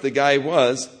higher up the guy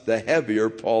was, the heavier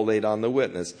Paul laid on the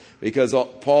witness. Because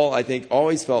Paul, I think,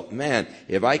 always felt, man,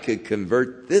 if I could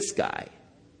convert this guy,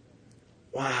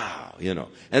 wow,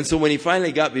 And so when he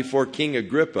finally got before King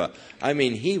Agrippa,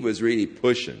 he was really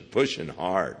pushing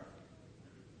hard.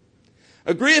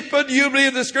 Agrippa, do you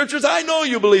believe the scriptures? I know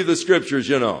you believe the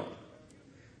scriptures,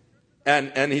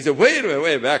 And he said, wait a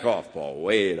minute, back off, Paul.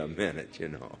 Wait a minute,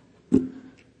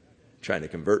 Trying to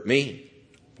convert me?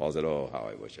 Paul said, oh, how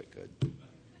I wish I could.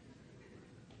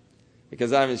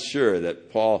 Because I'm sure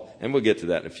that Paul, and we'll get to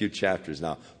that in a few chapters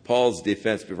now, Paul's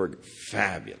defense before,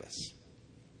 fabulous.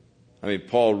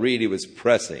 Paul really was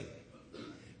pressing.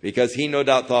 Because he no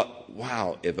doubt thought,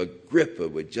 wow, if Agrippa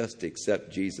would just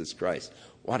accept Jesus Christ,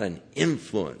 what an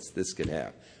influence this could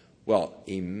have. Well,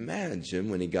 imagine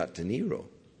when he got to Nero.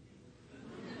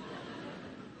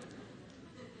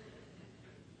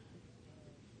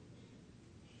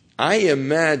 I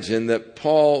imagine that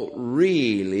Paul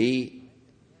really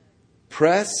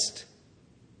pressed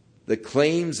the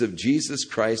claims of Jesus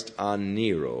Christ on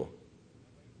Nero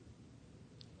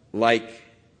like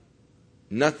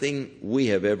nothing we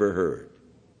have ever heard.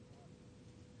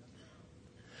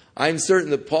 I'm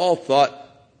certain that Paul thought,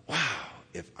 wow,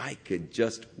 if I could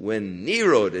just win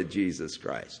Nero to Jesus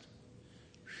Christ.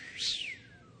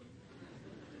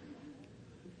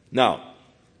 Now,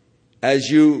 as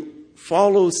you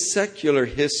follow secular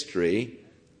history,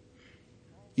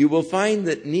 you will find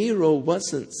that Nero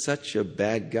wasn't such a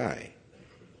bad guy.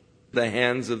 The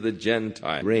hands of the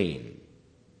Gentile reign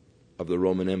of the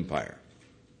Roman Empire.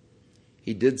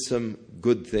 He did some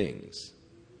good things.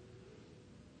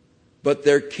 But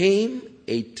there came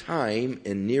a time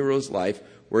in Nero's life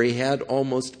where he had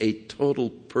almost a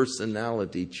total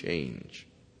personality change.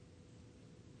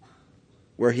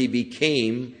 Where he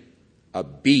became a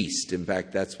beast. In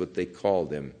fact, that's what they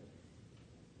called him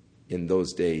in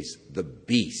those days, the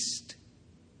beast.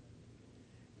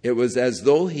 It was as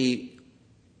though he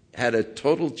had a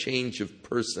total change of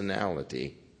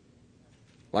personality,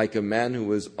 like a man who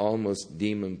was almost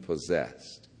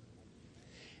demon-possessed.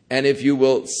 And if you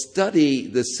will study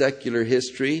the secular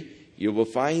history, you will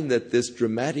find that this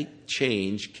dramatic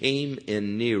change came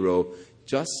in Nero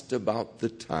just about the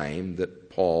time that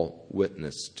Paul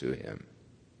witnessed to him.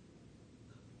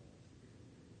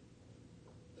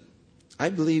 I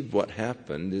believe what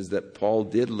happened is that Paul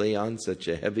did lay on such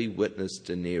a heavy witness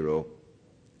to Nero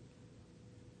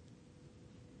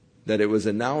that it was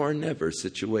a now or never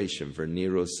situation for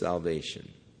Nero's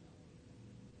salvation.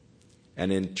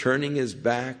 And in turning his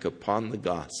back upon the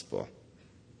gospel,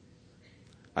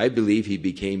 I believe he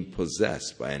became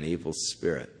possessed by an evil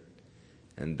spirit.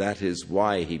 And that is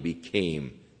why he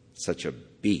became such a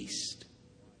beast.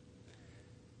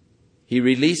 He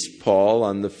released Paul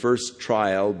on the first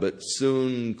trial, but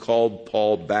soon called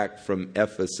Paul back from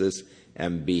Ephesus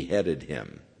and beheaded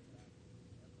him,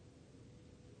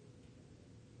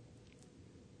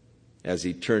 as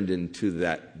he turned into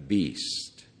that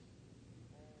beast.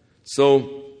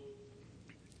 So,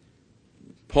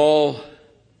 Paul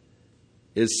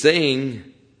is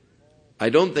saying, I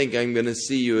don't think I'm going to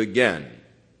see you again.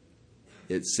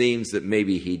 It seems that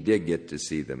maybe he did get to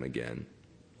see them again.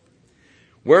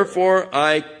 Wherefore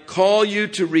I call you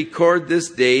to record this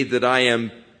day that I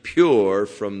am pure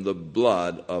from the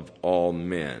blood of all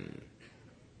men.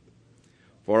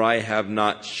 For I have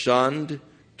not shunned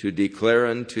to declare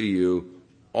unto you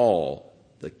all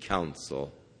the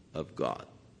counsel of God.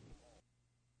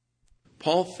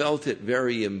 Paul felt it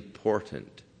very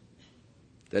important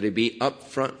that he be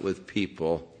upfront with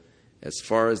people as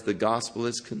far as the gospel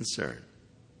is concerned,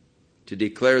 to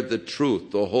declare the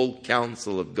truth, the whole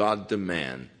counsel of God to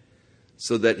man,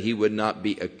 so that he would not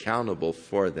be accountable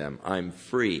for them. I'm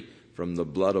free from the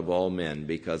blood of all men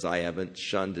because I haven't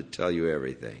shunned to tell you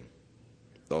everything,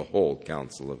 the whole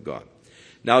counsel of God.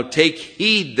 Now take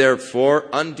heed, therefore,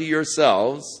 unto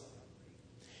yourselves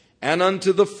and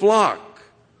unto the flock,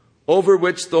 over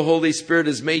which the Holy Spirit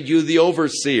has made you the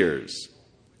overseers,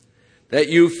 that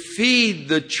you feed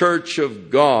the church of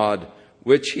God,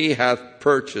 which he hath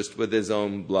purchased with his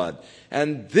own blood.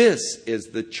 And this is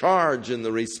the charge and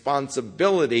the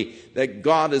responsibility that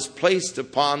God has placed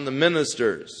upon the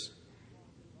ministers,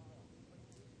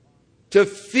 to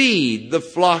feed the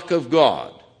flock of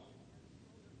God.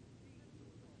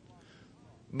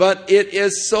 But it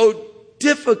is so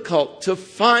difficult to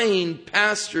find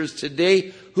pastors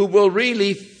today who will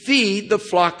really feed the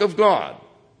flock of God.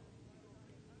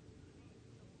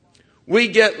 We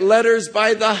get letters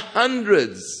by the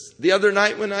hundreds. The other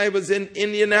night when I was in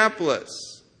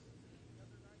Indianapolis,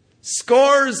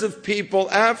 scores of people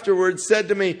afterwards said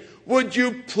to me, would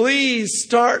you please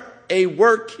start a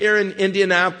work here in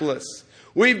Indianapolis?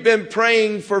 We've been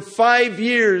praying for 5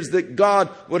 years that God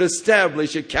would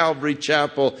establish a Calvary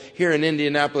Chapel here in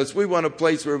Indianapolis. We want a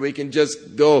place where we can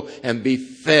just go and be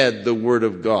fed the Word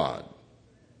of God.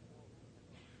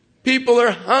 People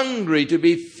are hungry to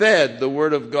be fed the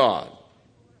Word of God.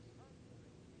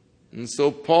 And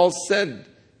so Paul said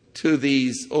to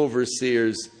these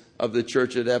overseers of the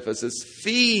church at Ephesus,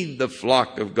 feed the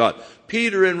flock of God.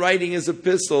 Peter, in writing his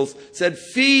epistles, said,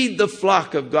 feed the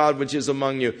flock of God which is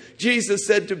among you. Jesus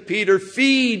said to Peter,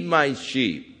 feed my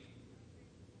sheep.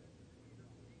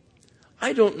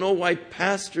 I don't know why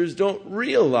pastors don't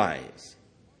realize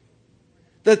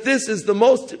that this is the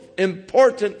most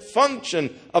important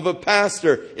function of a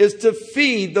pastor, is to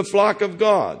feed the flock of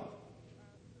God.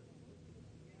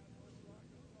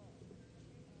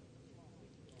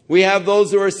 We have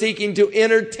those who are seeking to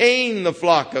entertain the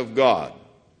flock of God.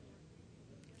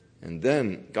 And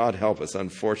then, God help us,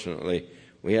 unfortunately,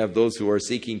 we have those who are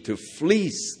seeking to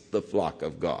fleece the flock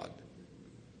of God.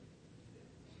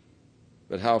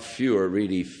 But how few are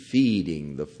really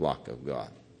feeding the flock of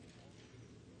God.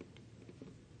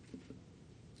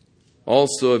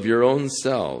 Also of your own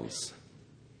selves.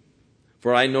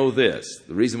 For I know this,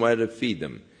 the reason why I had to feed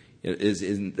them is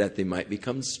that they might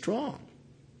become strong.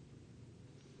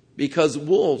 Because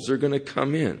wolves are going to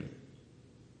come in.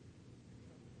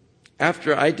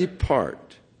 After I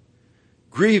depart,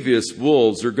 grievous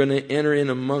wolves are going to enter in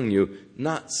among you,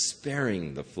 not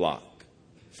sparing the flock.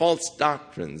 False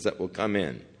doctrines that will come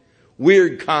in.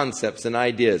 Weird concepts and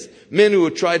ideas. Men who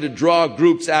will try to draw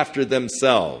groups after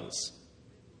themselves.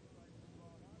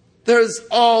 There's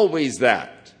always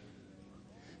that.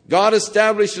 God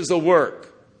establishes a work.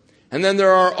 And then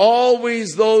there are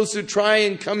always those who try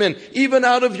and come in. Even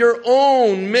out of your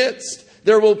own midst,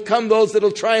 there will come those that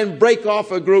will try and break off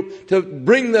a group to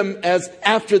bring them as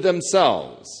after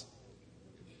themselves.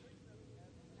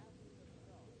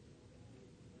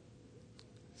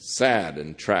 Sad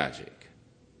and tragic.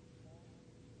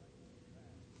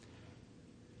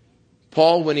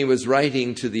 Paul, when he was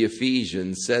writing to the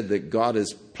Ephesians, said that God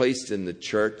has placed in the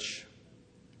church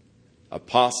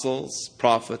apostles,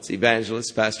 prophets,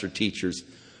 evangelists, pastor, teachers,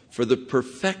 for the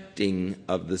perfecting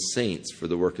of the saints for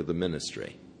the work of the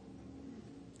ministry.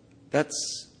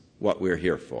 That's what we're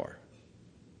here for.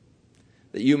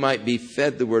 That you might be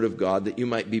fed the Word of God, that you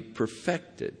might be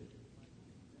perfected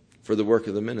for the work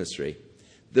of the ministry.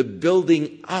 The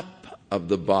building up of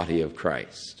the body of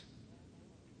Christ.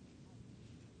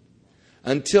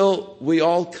 until we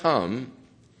all come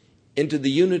into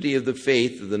the unity of the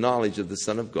faith of the knowledge of the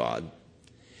Son of God,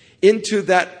 into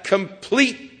that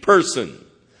complete person,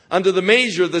 unto the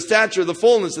measure of the stature of the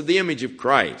fullness of the image of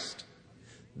Christ,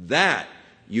 that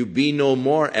you be no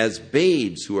more as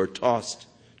babes who are tossed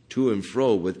to and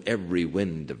fro with every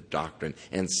wind of doctrine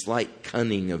and slight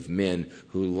cunning of men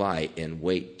who lie in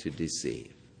wait to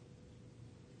deceive.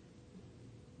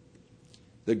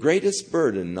 The greatest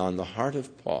burden on the heart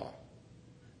of Paul,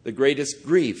 the greatest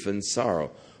grief and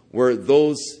sorrow, were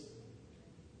those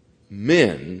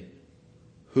men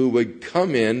who would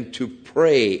come in to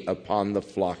prey upon the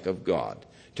flock of God,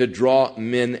 to draw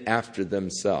men after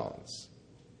themselves.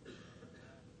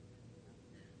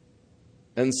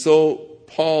 And so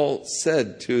Paul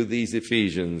said to these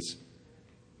Ephesians,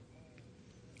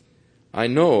 I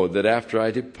know that after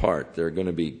I depart, there are going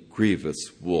to be grievous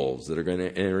wolves that are going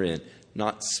to enter in,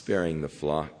 not sparing the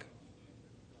flock.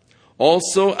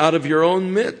 Also, out of your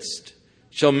own midst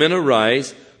shall men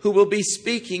arise who will be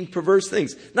speaking perverse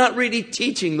things, not really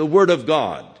teaching the Word of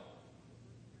God,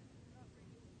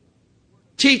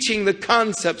 teaching the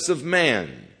concepts of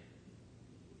man.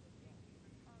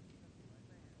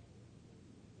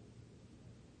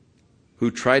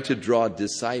 Who try to draw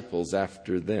disciples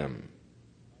after them.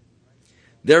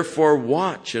 Therefore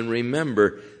watch and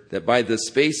remember that by the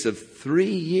space of 3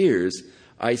 years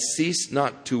I ceased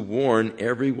not to warn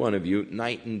every one of you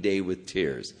night and day with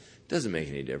tears. Doesn't make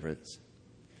any difference.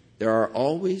 There are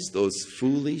always those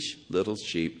foolish little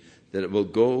sheep that will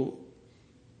go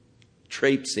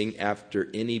traipsing after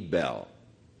any bell.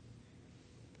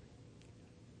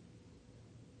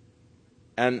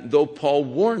 And though Paul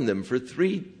warned them for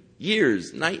 3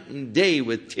 years, night and day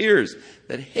with tears,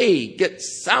 that, hey, get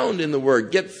sound in the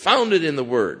Word, get founded in the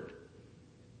Word.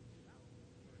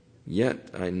 Yet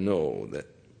I know that,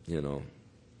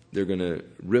 they're going to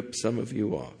rip some of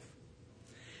you off.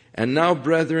 And now,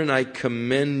 brethren, I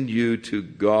commend you to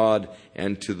God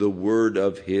and to the word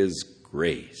of his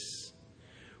grace,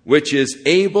 which is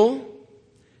able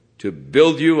to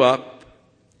build you up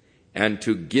and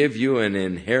to give you an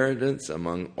inheritance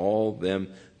among all them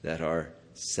that are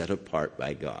set apart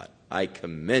by God. I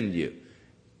commend you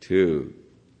to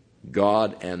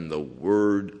God and the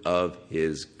word of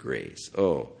his grace.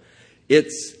 Oh,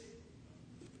 it's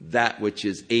that which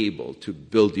is able to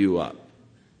build you up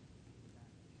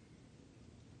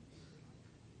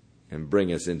and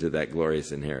bring us into that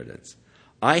glorious inheritance.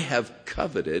 I have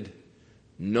coveted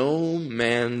no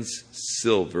man's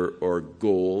silver or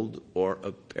gold or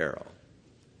apparel.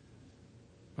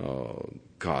 Oh,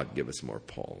 God, give us more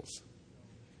Pauls.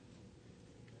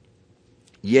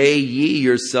 Yea, ye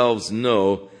yourselves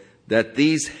know that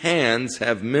these hands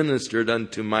have ministered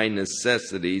unto my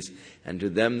necessities and to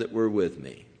them that were with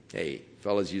me. Hey,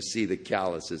 fellas, you see the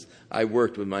calluses. I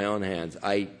worked with my own hands.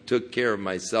 I took care of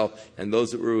myself and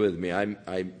those that were with me. I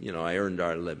earned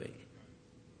our living.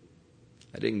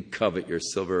 I didn't covet your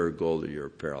silver or gold or your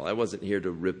apparel. I wasn't here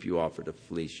to rip you off or to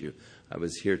fleece you. I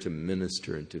was here to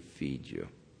minister and to feed you.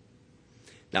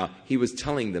 Now, he was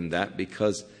telling them that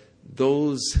because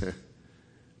those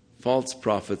false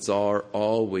prophets are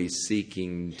always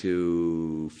seeking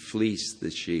to fleece the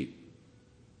sheep.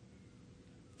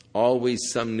 Always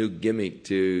some new gimmick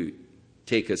to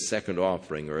take a second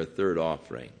offering or a third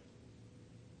offering.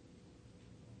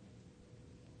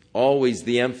 Always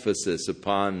the emphasis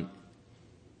upon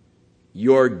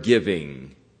your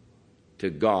giving to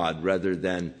God rather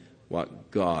than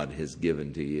what God has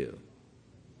given to you.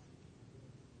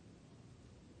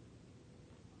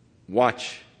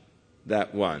 Watch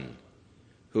that one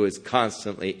who is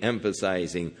constantly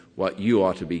emphasizing what you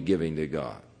ought to be giving to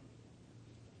God.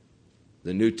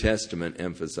 The New Testament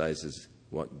emphasizes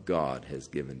what God has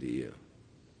given to you.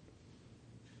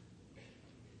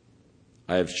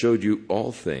 I have showed you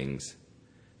all things,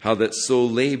 how that so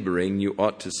laboring you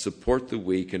ought to support the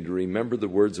weak and to remember the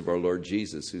words of our Lord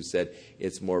Jesus, who said,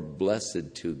 it's more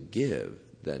blessed to give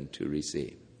than to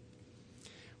receive.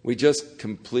 We just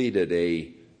completed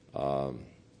a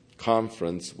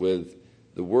conference with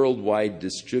the worldwide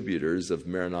distributors of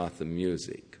Maranatha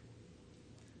music.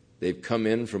 They've come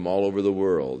in from all over the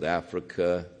world,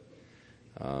 Africa,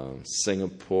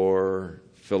 Singapore,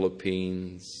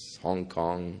 Philippines, Hong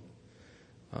Kong,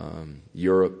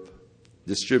 Europe,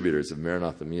 distributors of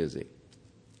Maranatha music.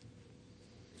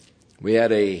 We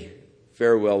had a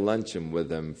farewell luncheon with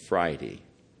them Friday,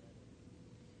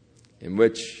 in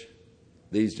which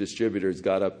these distributors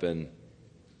got up and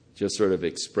just sort of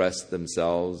expressed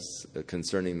themselves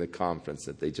concerning the conference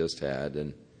that they just had.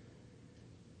 And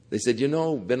they said,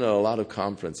 been at a lot of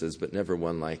conferences, but never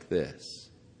one like this.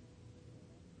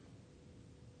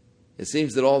 It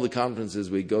seems that all the conferences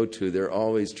we go to, they're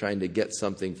always trying to get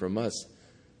something from us.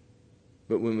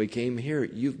 But when we came here,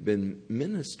 you've been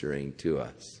ministering to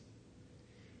us.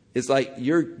 It's like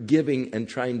you're giving and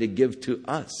trying to give to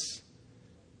us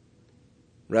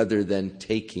rather than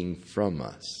taking from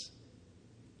us.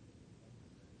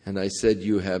 And I said,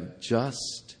 you have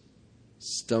just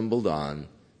stumbled on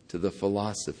to the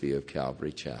philosophy of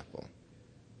Calvary Chapel.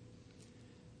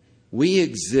 We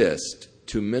exist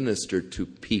to minister to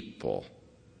people,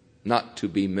 not to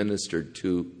be ministered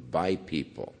to by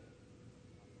people.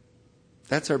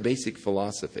 That's our basic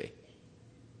philosophy.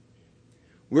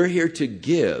 We're here to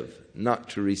give, not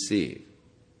to receive.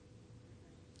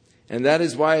 And that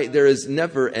is why there is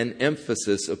never an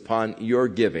emphasis upon your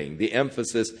giving. The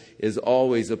emphasis is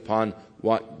always upon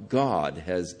what God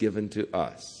has given to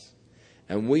us.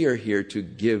 And we are here to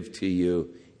give to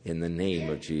you in the name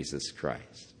of Jesus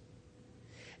Christ.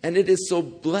 And it is so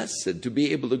blessed to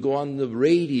be able to go on the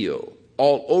radio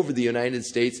all over the United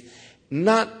States,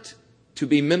 not to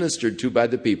be ministered to by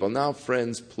the people. Now,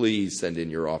 friends, please send in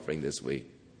your offering this week.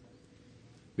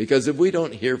 Because if we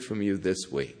don't hear from you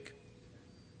this week,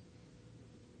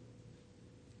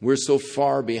 we're so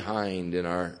far behind in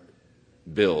our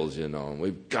bills, and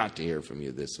we've got to hear from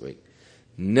you this week.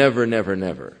 Never, never,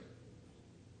 never.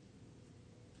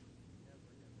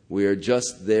 We are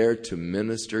just there to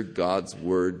minister God's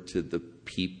word to the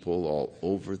people all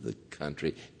over the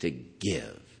country, to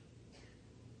give.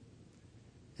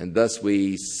 And thus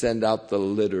we send out the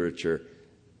literature.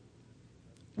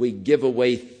 We give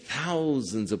away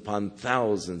thousands upon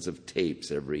thousands of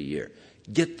tapes every year.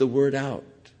 Get the word out.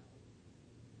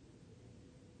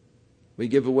 We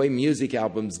give away music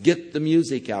albums. Get the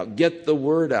music out. Get the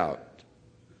word out.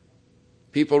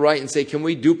 People write and say, can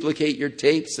we duplicate your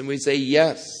tapes? And we say,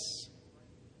 yes.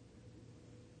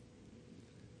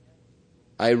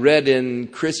 I read in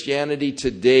Christianity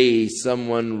Today,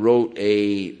 someone wrote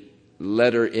a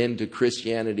letter into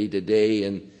Christianity Today,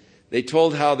 and they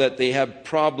told how that they have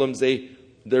problems.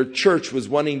 Their church was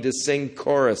wanting to sing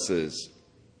choruses.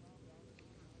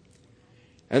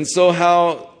 And so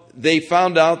how they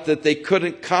found out that they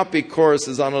couldn't copy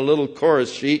choruses on a little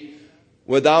chorus sheet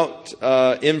without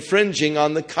infringing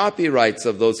on the copyrights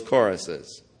of those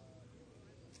choruses.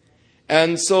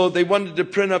 And so they wanted to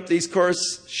print up these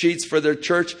chorus sheets for their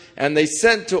church, and they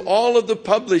sent to all of the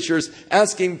publishers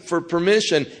asking for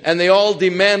permission, and they all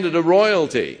demanded a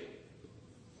royalty.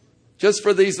 Just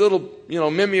for these little,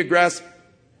 mimeograph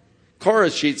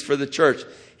chorus sheets for the church.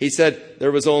 He said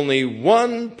there was only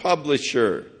one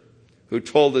publisher who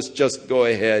told us just go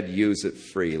ahead, use it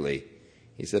freely.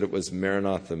 He said it was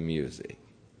Maranatha Music.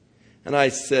 And I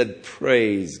said,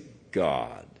 praise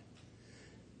God.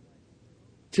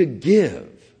 To give.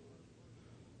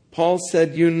 Paul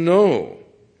said,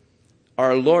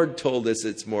 our Lord told us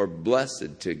it's more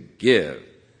blessed to give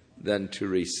than to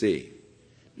receive.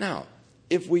 Now,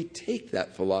 if we take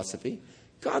that philosophy,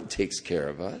 God takes care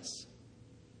of us.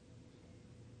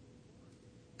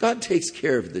 God takes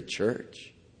care of the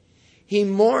church. He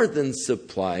more than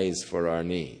supplies for our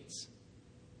needs.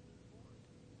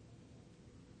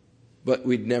 But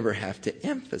we'd never have to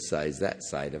emphasize that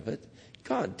side of it.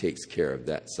 God takes care of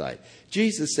that side.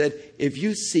 Jesus said, if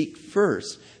you seek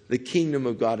first the kingdom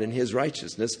of God and his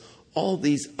righteousness, all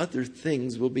these other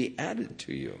things will be added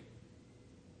to you.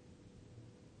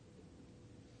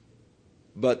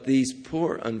 But these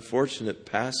poor, unfortunate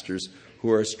pastors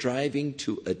who are striving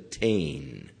to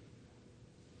attain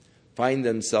find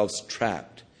themselves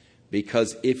trapped,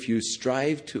 because if you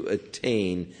strive to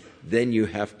attain, then you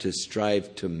have to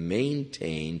strive to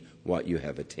maintain what you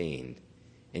have attained.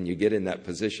 And you get in that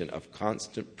position of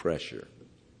constant pressure,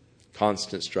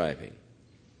 constant striving.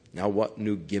 Now, what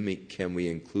new gimmick can we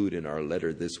include in our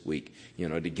letter this week,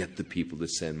 to get the people to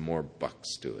send more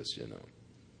bucks to us,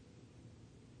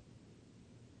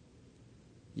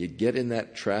 You get in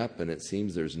that trap and it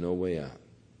seems there's no way out.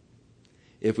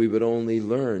 If we would only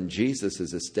learn, Jesus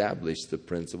has established the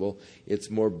principle,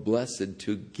 it's more blessed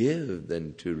to give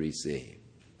than to receive.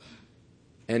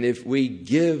 And if we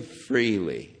give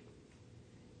freely,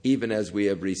 even as we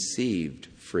have received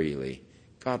freely,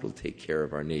 God will take care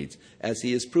of our needs, as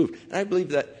he has proved. And I believe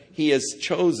that he has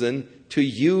chosen to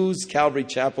use Calvary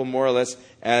Chapel more or less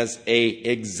as an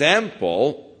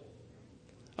example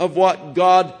of what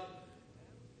God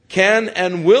can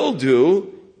and will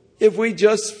do if we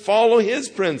just follow his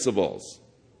principles.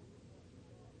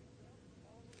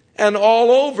 And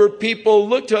all over, people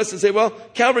look to us and say, well,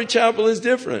 Calvary Chapel is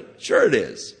different. Sure it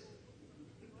is.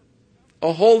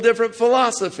 A whole different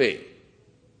philosophy.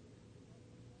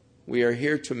 We are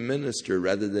here to minister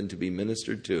rather than to be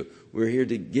ministered to. We're here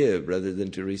to give rather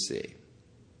than to receive.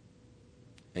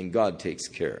 And God takes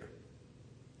care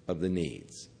of the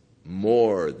needs,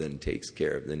 more than takes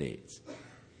care of the needs.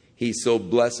 He so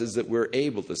blesses that we're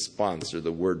able to sponsor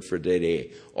the Word for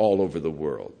Today all over the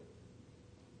world.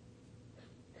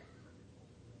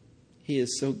 He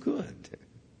is so good.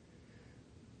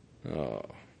 Oh,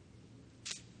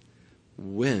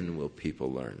 when will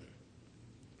people learn?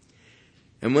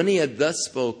 And when he had thus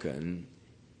spoken,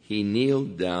 he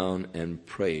kneeled down and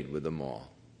prayed with them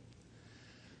all.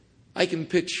 I can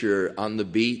picture on the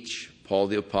beach, Paul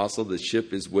the Apostle, the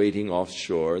ship is waiting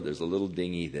offshore. There's a little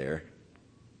dinghy there.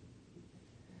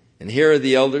 And here are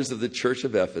the elders of the church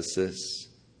of Ephesus.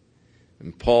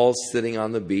 And Paul's sitting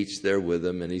on the beach there with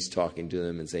them, and he's talking to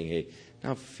them and saying, hey,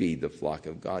 now feed the flock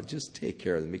of God. Just take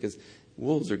care of them, because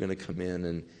wolves are going to come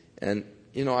in. And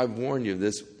you know, I've warned you of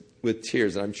this with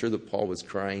tears, and I'm sure that Paul was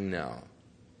crying now.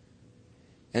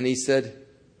 And he said,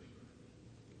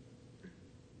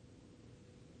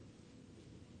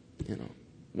 you know,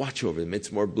 watch over them.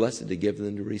 It's more blessed to give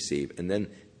than to receive. And then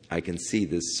I can see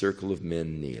this circle of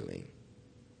men kneeling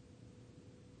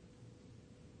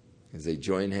as they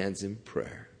join hands in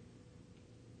prayer,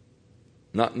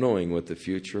 not knowing what the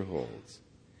future holds.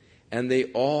 And they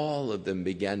all of them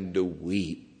began to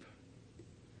weep.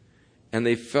 And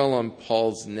they fell on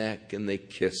Paul's neck and they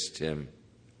kissed him,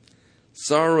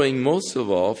 sorrowing most of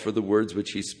all for the words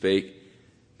which he spake,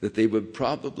 that they would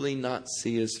probably not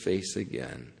see his face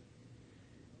again.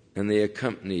 And they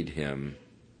accompanied him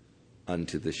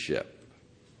unto the ship.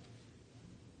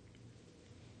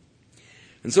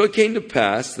 And so it came to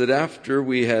pass that after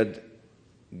we had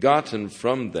gotten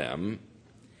from them,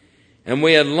 and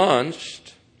we had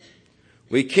launched,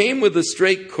 we came with a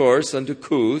straight course unto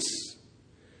Cos,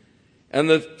 and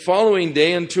the following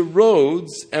day unto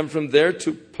Rhodes, and from there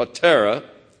to Patara,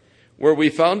 where we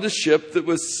found a ship that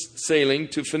was sailing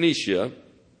to Phoenicia.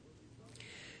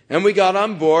 And we got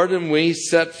on board, and we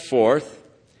set forth.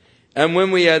 And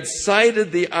when we had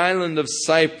sighted the island of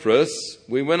Cyprus,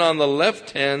 we went on the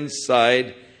left-hand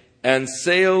side and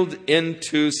sailed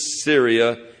into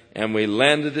Syria, and we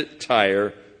landed at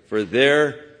Tyre, for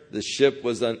there the ship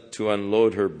was to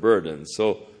unload her burden.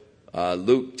 So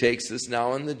Luke takes us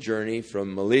now on the journey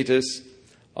from Miletus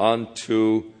on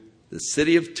to the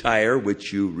city of Tyre,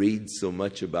 which you read so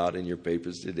much about in your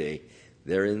papers today.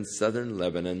 They're in southern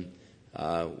Lebanon,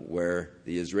 where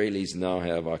the Israelis now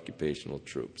have occupational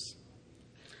troops.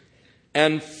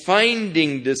 And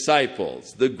finding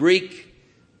disciples, the Greek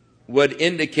would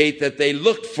indicate that they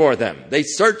looked for them. They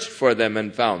searched for them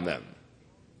and found them.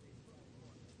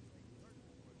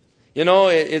 You know,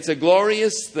 it's a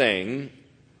glorious thing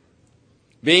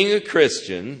being a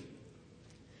Christian,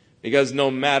 because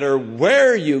no matter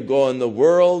where you go in the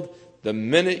world, the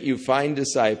minute you find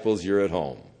disciples, you're at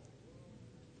home.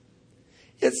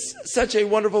 It's such a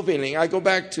wonderful feeling. I go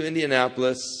back to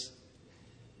Indianapolis,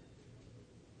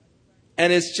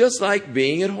 and it's just like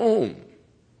being at home.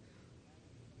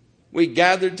 We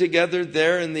gathered together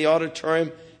there in the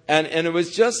auditorium, and it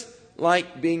was just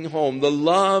like being home. The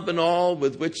love and all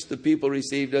with which the people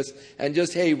received us, and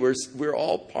just, hey, we're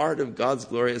all part of God's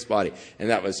glorious body. And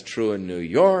that was true in New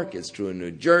York, it's true in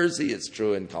New Jersey, it's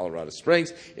true in Colorado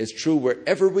Springs, it's true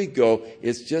wherever we go.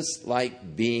 It's just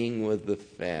like being with the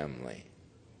family.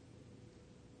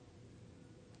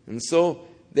 And so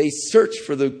they searched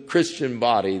for the Christian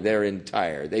body there in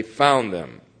Tyre. They found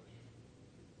them.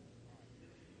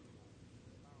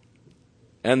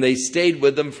 And they stayed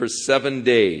with them for 7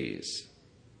 days,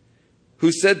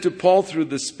 who said to Paul through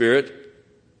the Spirit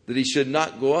that he should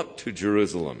not go up to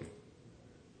Jerusalem.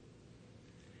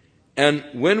 And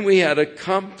when we had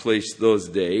accomplished those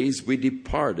days, we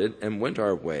departed and went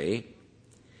our way.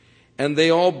 And they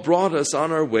all brought us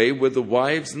on our way with the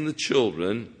wives and the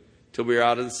children till we were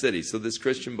out of the city. So this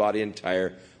Christian body in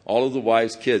Tyre, all of the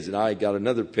wives, kids, and I got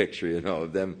another picture,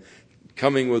 of them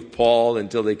coming with Paul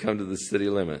until they come to the city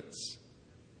limits.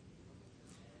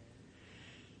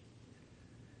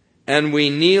 And we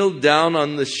kneeled down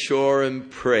on the shore and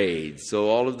prayed. So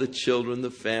all of the children, the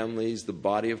families, the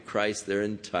body of Christ there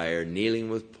in Tyre, kneeling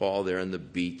with Paul there on the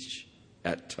beach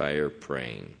at Tyre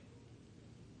praying.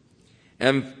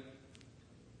 And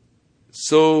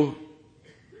so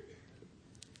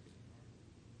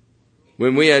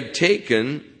when we had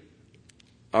taken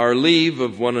our leave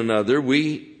of one another,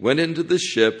 we went into the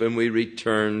ship and we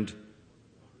returned,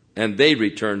 and they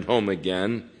returned home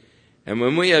again. And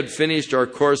when we had finished our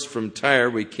course from Tyre,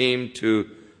 we came to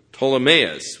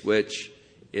Ptolemais, which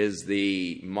is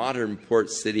the modern port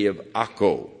city of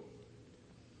Akko.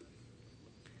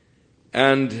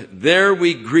 And there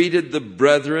we greeted the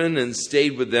brethren and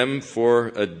stayed with them for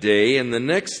a day. And the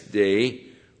next day,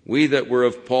 we that were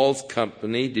of Paul's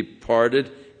company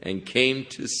departed and came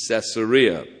to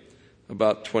Caesarea,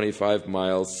 about 25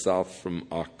 miles south from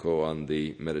Acco on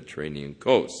the Mediterranean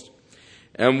coast.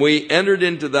 And we entered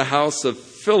into the house of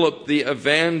Philip the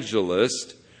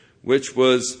evangelist, which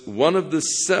was one of the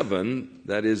 7,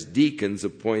 that is, deacons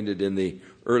appointed in the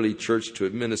early church to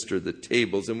administer the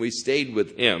tables. And we stayed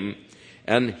with him.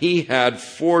 And he had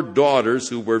 4 daughters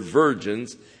who were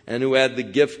virgins and who had the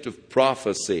gift of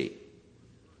prophecy.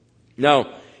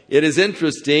 Now, it is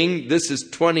interesting, this is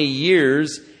 20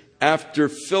 years after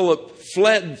Philip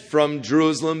fled from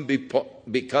Jerusalem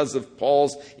because of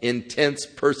Paul's intense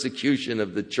persecution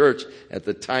of the church at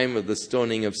the time of the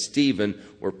stoning of Stephen,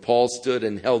 where Paul stood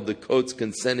and held the coats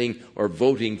consenting or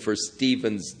voting for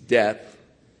Stephen's death.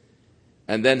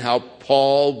 And then how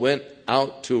Paul went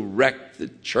out to wreck the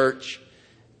church,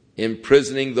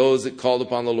 imprisoning those that called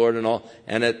upon the Lord and all.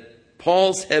 And at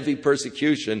Paul's heavy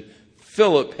persecution,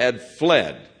 Philip had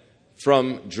fled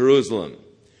from Jerusalem,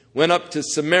 went up to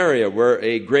Samaria where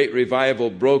a great revival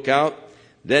broke out,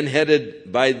 then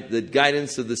headed by the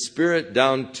guidance of the Spirit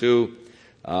down to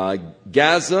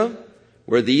Gaza,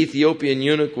 where the Ethiopian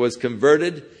eunuch was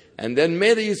converted, and then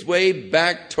made his way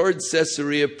back towards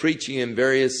Caesarea, preaching in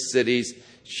various cities,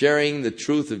 sharing the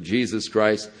truth of Jesus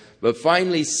Christ, but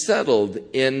finally settled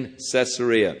in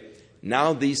Caesarea.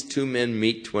 Now these 2 men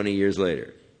meet 20 years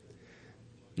later.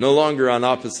 No longer on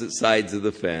opposite sides of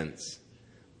the fence,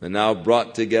 but now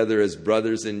brought together as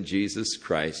brothers in Jesus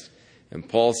Christ. And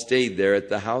Paul stayed there at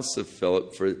the house of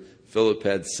Philip, for Philip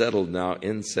had settled now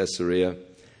in Caesarea,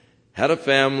 had a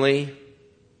family,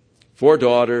 4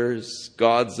 daughters,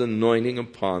 God's anointing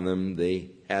upon them. They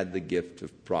had the gift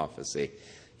of prophecy.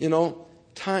 You know,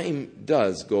 time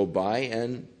does go by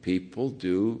and people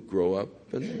do grow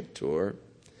up and mature.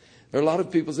 There are a lot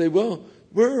of people say, well,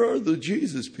 where are the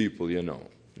Jesus people, you know?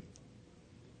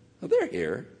 Well, they're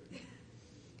here,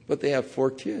 but they have 4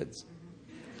 kids.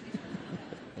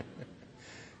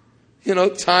 You know,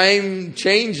 time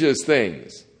changes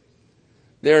things.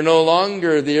 They're no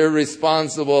longer the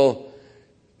irresponsible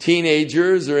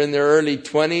teenagers or in their early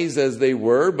 20s as they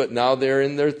were, but now they're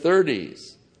in their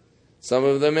 30s. Some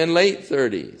of them in late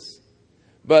 30s.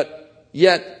 But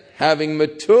yet, having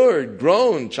matured,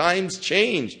 grown, times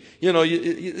change. You know,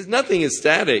 nothing is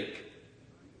static.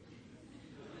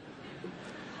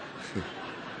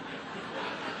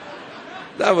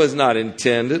 That was not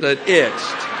intended. It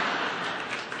itched.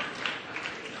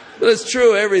 But it's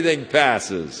true, everything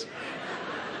passes.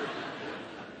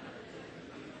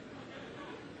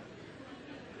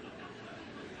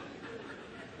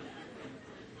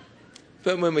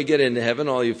 But when we get into heaven,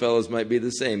 all you fellows might be the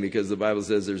same, because the Bible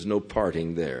says there's no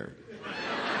parting there.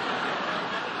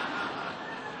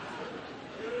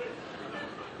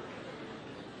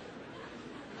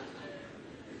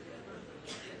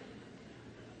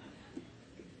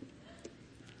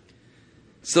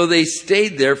 So they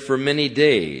stayed there for many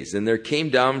days, and there came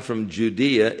down from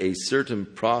Judea a certain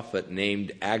prophet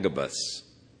named Agabus.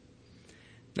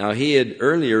 Now he had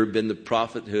earlier been the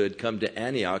prophet who had come to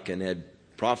Antioch and had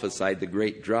prophesied the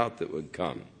great drought that would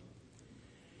come.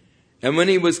 And when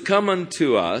he was come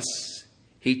unto us,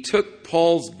 he took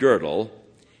Paul's girdle,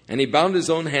 and he bound his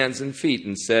own hands and feet,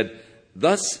 and said,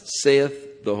 Thus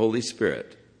saith the Holy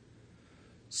Spirit,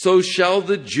 So shall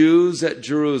the Jews at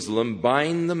Jerusalem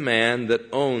bind the man that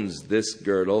owns this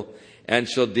girdle, and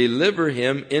shall deliver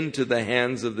him into the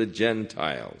hands of the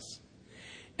Gentiles.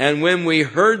 And when we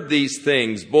heard these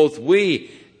things, both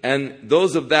we and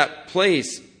those of that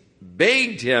place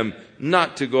begged him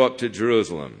not to go up to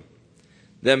Jerusalem.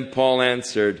 Then Paul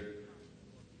answered,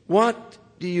 What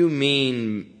do you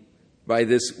mean by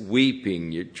this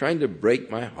weeping? You're trying to break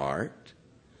my heart?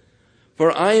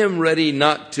 For I am ready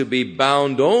not to be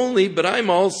bound only, but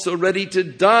I'm also ready to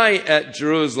die at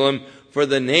Jerusalem for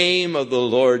the name of the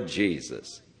Lord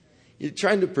Jesus. You're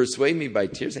trying to persuade me by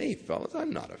tears? Hey, fellas,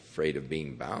 I'm not afraid of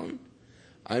being bound.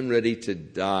 I'm ready to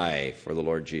die for the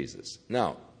Lord Jesus.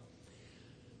 Now,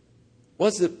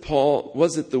 was it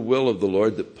the will of the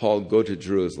Lord that Paul go to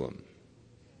Jerusalem?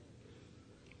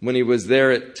 When he was there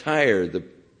at Tyre, the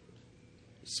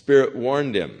Spirit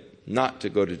warned him not to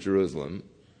go to Jerusalem.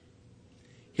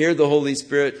 Here the Holy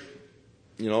Spirit,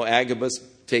 Agabus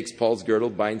takes Paul's girdle,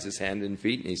 binds his hand and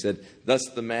feet, and he said, Thus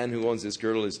the man who owns this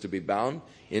girdle is to be bound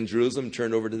in Jerusalem,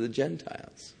 turned over to the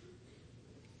Gentiles.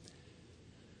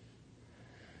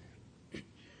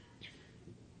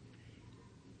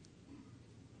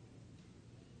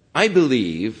 I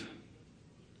believe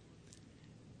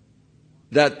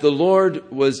that the Lord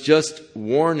was just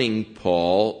warning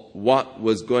Paul what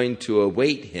was going to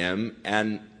await him,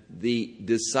 and the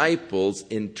disciples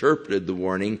interpreted the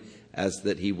warning as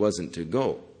that he wasn't to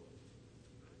go.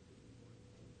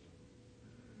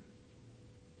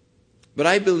 But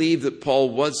I believe that Paul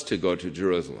was to go to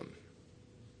Jerusalem.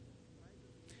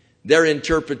 Their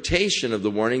interpretation of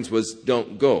the warnings was,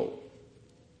 don't go.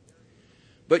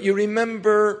 But you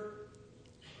remember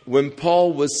when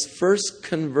Paul was first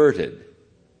converted,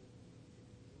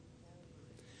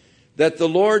 that the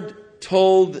Lord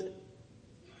told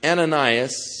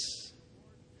Ananias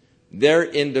there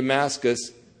in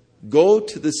Damascus, go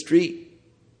to the street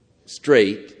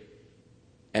straight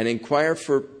and inquire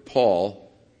for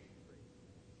Paul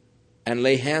and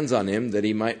lay hands on him that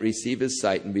he might receive his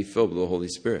sight and be filled with the Holy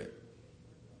Spirit.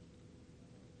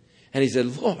 And he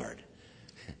said, Lord,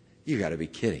 you got to be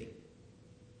kidding.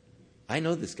 I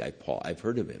know this guy Paul. I've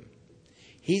heard of him.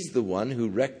 He's the one who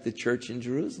wrecked the church in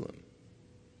Jerusalem,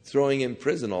 throwing in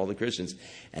prison all the Christians.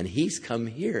 And he's come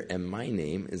here, and my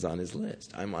name is on his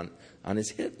list. I'm on his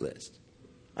hit list.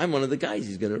 I'm one of the guys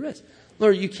he's going to arrest.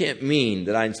 Lord, you can't mean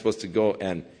that I'm supposed to go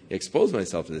and expose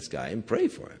myself to this guy and pray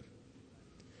for him.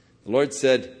 The Lord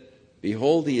said,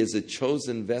 behold, he is a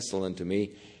chosen vessel unto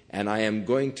me, and I am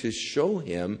going to show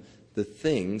him the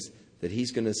things that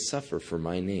he's going to suffer for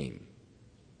my name.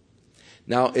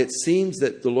 Now, it seems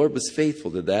that the Lord was faithful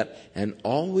to that and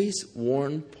always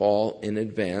warned Paul in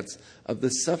advance of the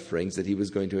sufferings that he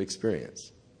was going to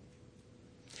experience.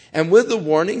 And with the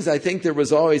warnings, I think there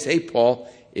was always, hey,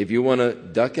 Paul, if you want to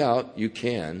duck out, you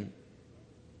can.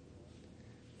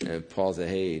 And Paul said,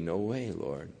 hey, no way,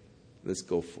 Lord. Let's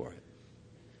go for it.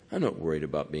 I'm not worried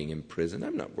about being in prison.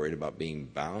 I'm not worried about being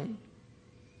bound.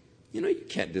 You know, you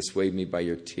can't dissuade me by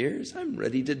your tears. I'm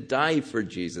ready to die for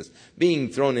Jesus. Being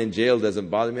thrown in jail doesn't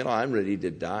bother me at all. I'm ready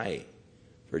to die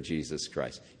for Jesus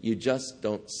Christ. You just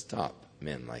don't stop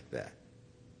men like that.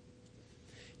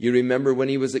 You remember when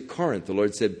he was at Corinth, the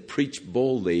Lord said, preach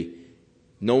boldly.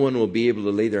 No one will be able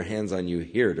to lay their hands on you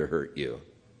here to hurt you,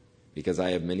 because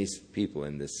I have many people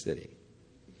in this city.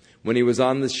 When he was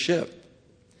on the ship,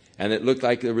 and it looked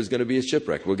like there was going to be a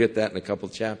shipwreck. We'll get that in a couple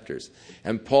chapters.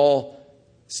 And Paul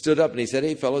stood up and he said,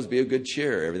 hey, fellows, be of good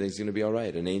cheer. Everything's going to be all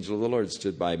right. An angel of the Lord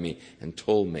stood by me and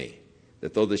told me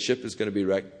that though the ship is going to be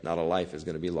wrecked, not a life is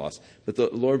going to be lost. But the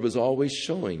Lord was always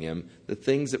showing him the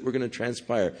things that were going to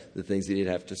transpire, the things that he'd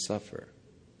have to suffer.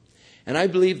 And I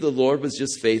believe the Lord was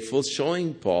just faithful,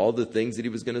 showing Paul the things that he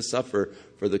was going to suffer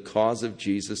for the cause of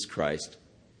Jesus Christ.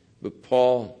 But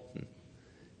Paul,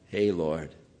 hey,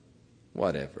 Lord,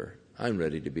 whatever. I'm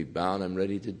ready to be bound. I'm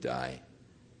ready to die.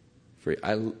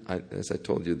 As I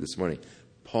told you this morning,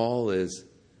 Paul is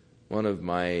one of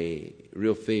my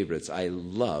real favorites. I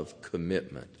love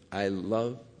commitment. I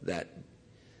love that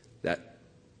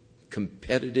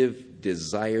competitive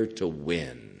desire to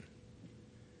win.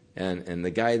 And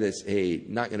the guy that's, hey,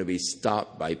 not going to be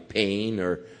stopped by pain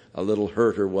or a little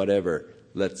hurt or whatever.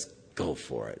 Let's go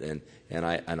for it. And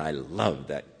I love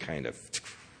that kind of,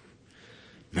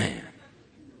 man.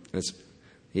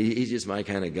 He's just my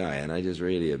kind of guy, and I just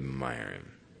really admire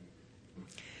him.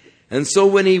 And so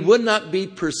when he would not be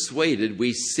persuaded,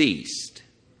 we ceased.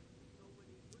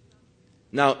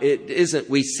 Now, it isn't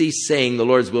we ceased saying the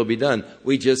Lord's will be done.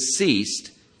 We just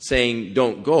ceased saying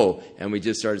don't go, and we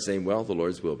just started saying, well, the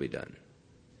Lord's will be done.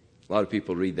 A lot of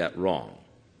people read that wrong.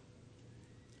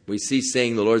 We ceased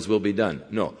saying the Lord's will be done.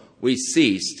 No, we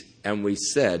ceased and we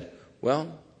said,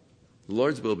 well, the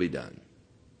Lord's will be done.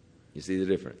 You see the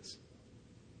difference?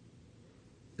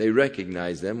 They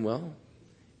recognize them, well,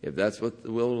 if that's what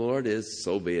the will of the Lord is,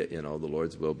 so be it, the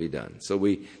Lord's will be done. So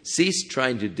we ceased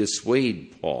trying to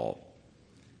dissuade Paul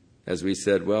as we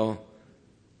said, well,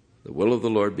 the will of the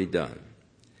Lord be done.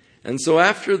 And so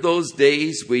after those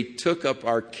days, we took up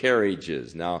our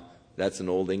carriages. Now, that's an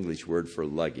old English word for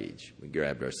luggage. We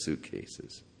grabbed our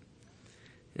suitcases.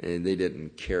 And he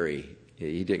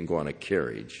didn't go on a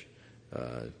carriage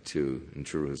in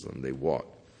Jerusalem. They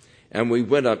walked. And we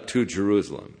went up to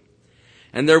Jerusalem.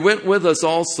 And there went with us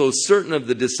also certain of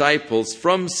the disciples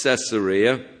from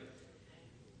Caesarea,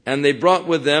 and they brought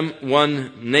with them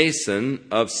one Nason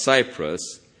of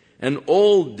Cyprus, an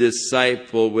old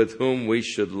disciple with whom we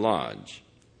should lodge.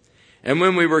 And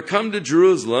when we were come to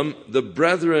Jerusalem, the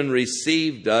brethren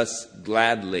received us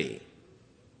gladly.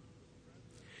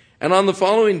 And on the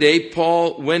following day,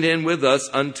 Paul went in with us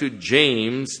unto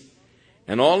James,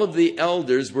 and all of the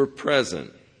elders were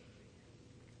present.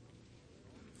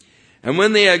 And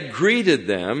when they had greeted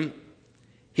them,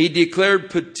 he declared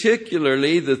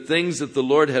particularly the things that the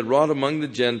Lord had wrought among the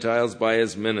Gentiles by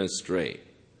his ministry.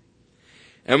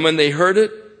 And when they heard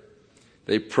it,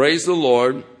 They praised the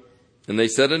Lord, and they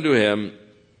said unto him,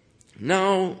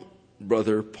 Now,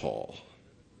 brother Paul,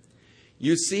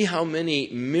 you see how many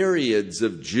myriads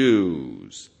of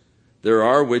Jews there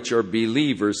are which are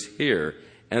believers here,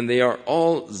 and they are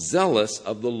all zealous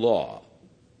of the law.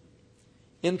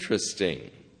 Interesting.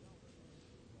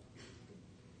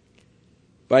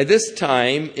 By this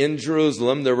time in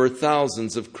Jerusalem, there were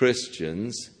thousands of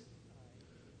Christians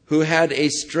who had a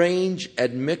strange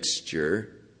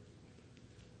admixture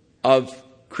of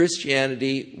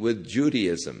Christianity with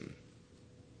Judaism.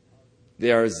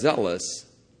 They are zealous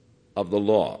of the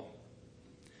law.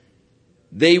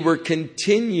 They were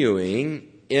continuing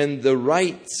in the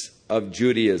rites of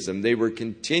Judaism. They were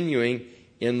continuing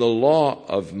in the law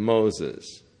of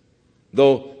Moses,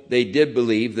 though they did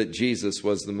believe that Jesus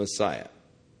was the Messiah.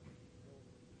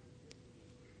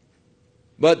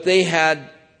 But they had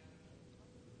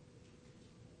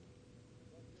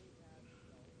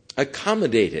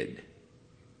accommodated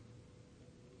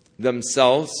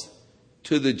themselves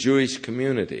to the Jewish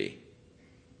community.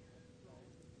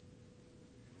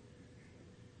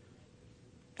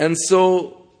 And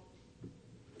so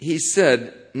he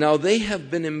said, Now they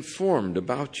have been informed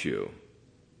about you,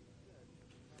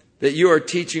 that you are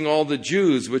teaching all the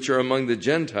Jews which are among the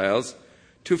Gentiles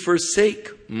to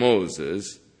forsake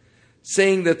Moses,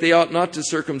 saying that they ought not to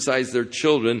circumcise their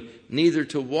children, neither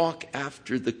to walk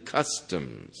after the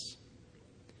customs.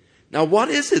 Now what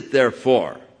is it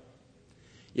therefore?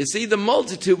 You see, the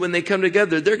multitude, when they come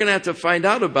together, they're going to have to find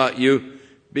out about you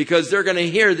because they're going to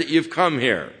hear that you've come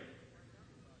here.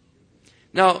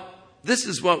 Now, this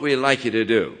is what we'd like you to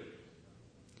do.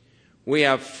 We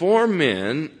have 4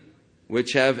 men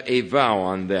which have a vow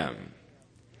on them.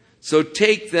 So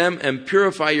take them and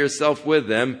purify yourself with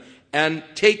them, and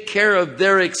take care of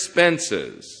their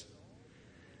expenses,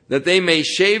 that they may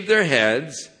shave their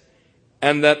heads,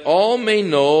 and that all may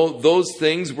know those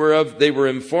things whereof they were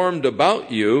informed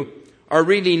about you are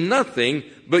really nothing,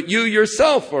 but you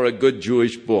yourself are a good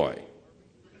Jewish boy,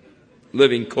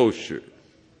 living kosher,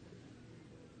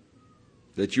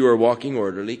 that you are walking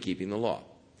orderly, keeping the law.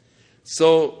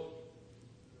 So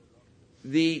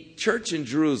the church in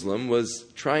Jerusalem was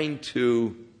trying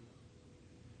to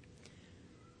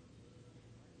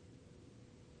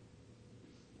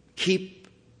keep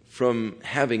from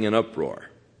having an uproar.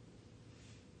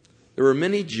 There were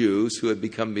many Jews who had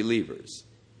become believers,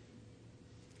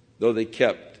 though they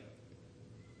kept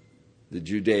the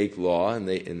Judaic law and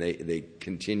they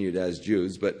continued as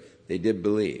Jews, but they did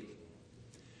believe.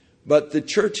 But the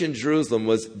church in Jerusalem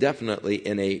was definitely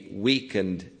in a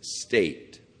weakened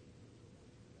state.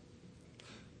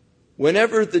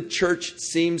 Whenever the church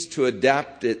seeks to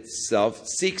adapt itself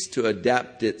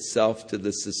to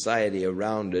the society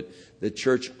around it, the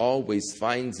church always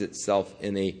finds itself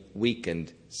in a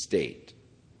weakened state.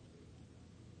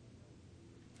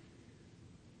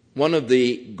 One of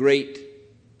the great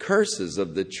curses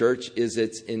of the church is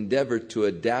its endeavor to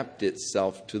adapt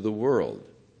itself to the world,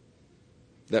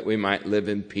 that we might live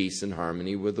in peace and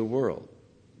harmony with the world.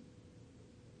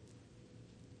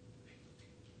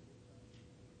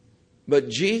 But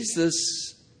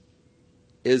Jesus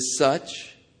is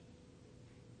such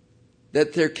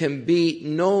that there can be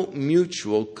no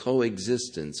mutual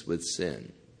coexistence with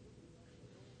sin.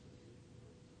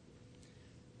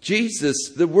 Jesus,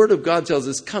 the Word of God tells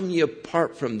us, Come ye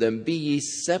apart from them, be ye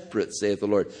separate, saith the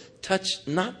Lord. Touch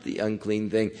not the unclean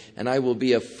thing, and I will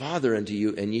be a father unto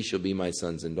you, and ye shall be my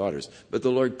sons and daughters. But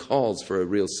the Lord calls for a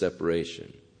real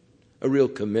separation, a real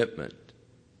commitment.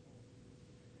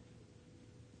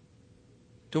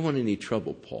 Don't want any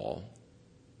trouble, Paul.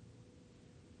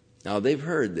 Now, they've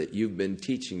heard that you've been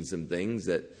teaching some things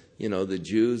that, the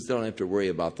Jews don't have to worry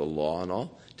about the law and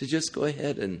all, to just go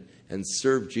ahead and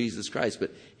serve Jesus Christ.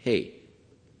 But, hey,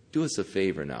 do us a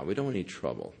favor now. We don't want any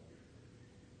trouble.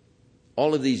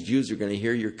 All of these Jews are going to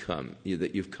hear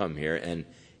that you've come here, and,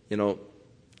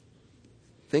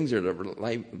 things are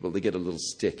liable to get a little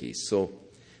sticky. So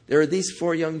there are these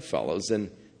 4 young fellows,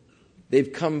 and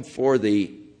they've come for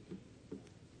the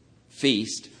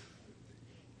feast,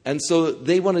 and so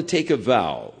they want to take a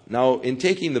vow. Now, in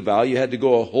taking the vow, you had to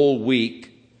go a whole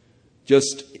week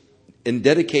just in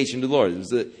dedication to the Lord.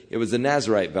 It was a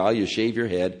Nazirite vow. You shave your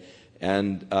head,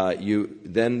 and you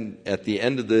then, at the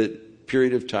end of the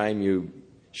period of time, you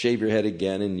shave your head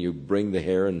again, and you bring the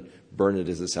hair and burn it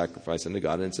as a sacrifice unto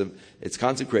God. And it's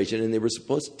consecration, and they were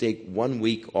supposed to take 1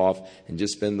 week off and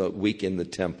just spend the week in the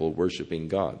temple worshiping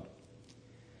God.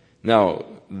 Now,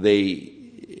 they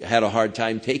had a hard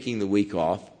time taking the week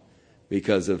off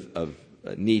because of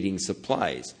needing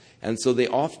supplies. And so they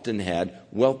often had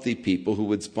wealthy people who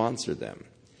would sponsor them.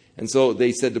 And so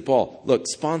they said to Paul, look,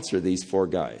 sponsor these 4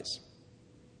 guys.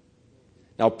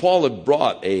 Now, Paul had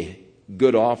brought a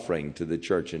good offering to the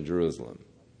church in Jerusalem.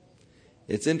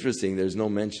 It's interesting, there's no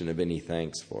mention of any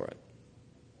thanks for it.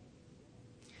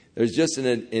 There's just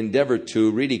an endeavor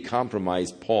to really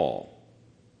compromise Paul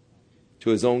to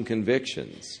his own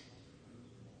convictions.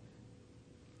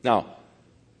 Now,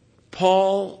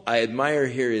 Paul, I admire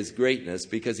here his greatness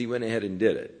because he went ahead and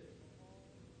did it.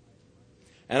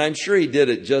 And I'm sure he did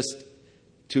it just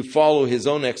to follow his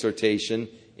own exhortation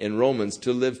in Romans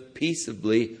to live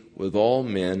peaceably with all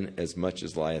men as much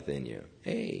as lieth in you.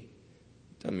 Hey,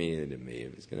 don't mean anything to me.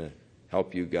 If it's going to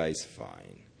help you guys,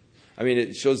 fine. I mean,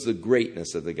 it shows the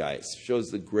greatness of the guy. It shows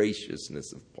the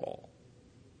graciousness of Paul.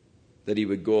 That he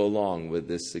would go along with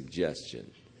this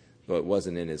suggestion. But it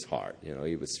wasn't in his heart. You know,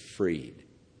 he was freed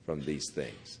from these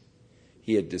things.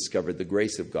 He had discovered the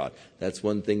grace of God. That's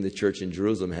one thing the church in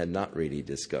Jerusalem had not really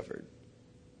discovered.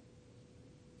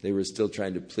 They were still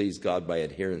trying to please God by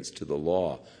adherence to the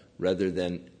law rather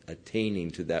than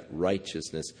attaining to that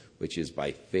righteousness which is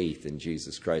by faith in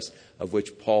Jesus Christ, of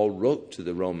which Paul wrote to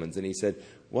the Romans. And he said,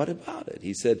 what about it?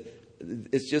 He said,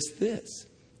 it's just this.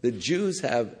 The Jews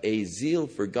have a zeal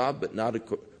for God, but not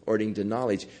according to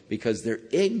knowledge, because they're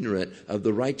ignorant of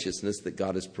the righteousness that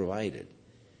God has provided.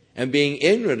 And being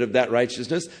ignorant of that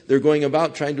righteousness, they're going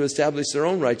about trying to establish their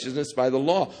own righteousness by the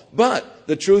law. But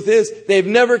the truth is, they've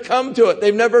never come to it.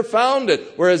 They've never found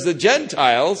it. Whereas the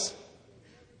Gentiles,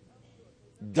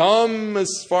 dumb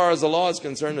as far as the law is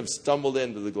concerned, have stumbled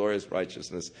into the glorious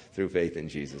righteousness through faith in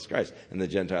Jesus Christ. And the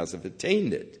Gentiles have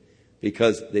attained it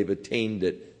because they've attained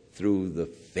it through the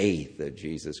faith of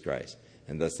Jesus Christ.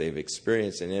 And thus they've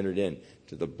experienced and entered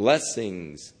into the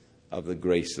blessings of the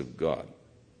grace of God.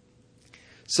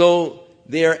 So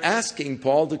they are asking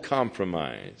Paul to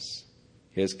compromise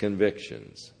his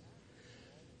convictions.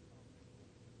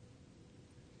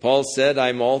 Paul said,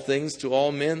 I'm all things to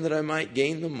all men that I might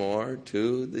gain the more.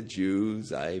 To the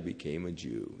Jews I became a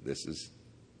Jew. This is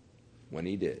when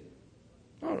he did.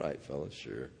 All right, fellas,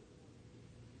 sure.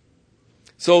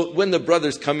 So when the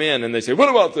brothers come in and they say, what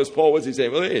about this, Paul? What's he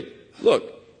saying? Well, hey,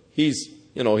 look, he's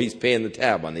paying the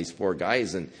tab on these 4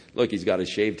 guys. And look, he's got a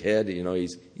shaved head.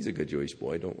 He's a good Jewish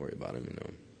boy. Don't worry about him,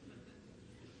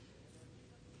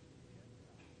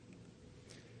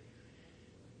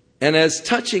 And as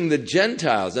touching the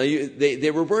Gentiles, now they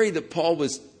were worried that Paul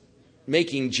was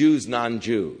making Jews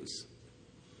non-Jews.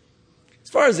 As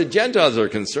far as the Gentiles are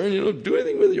concerned, do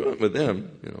anything with you want with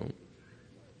them,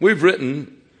 We've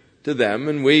written to them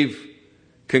and we've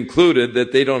concluded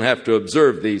that they don't have to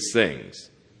observe these things.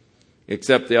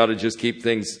 Except they ought to just keep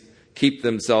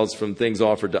themselves from things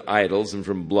offered to idols and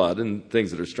from blood and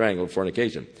things that are strangled,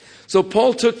 fornication. So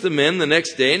Paul took them in the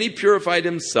next day and he purified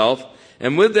himself,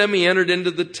 and with them he entered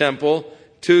into the temple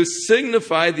to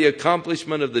signify the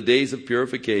accomplishment of the days of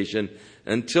purification,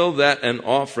 until that an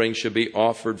offering should be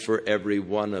offered for every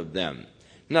one of them.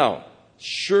 Now,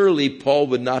 surely Paul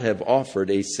would not have offered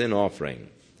a sin offering,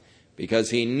 because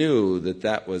he knew that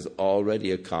that was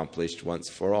already accomplished once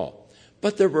for all.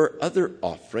 But there were other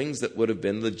offerings that would have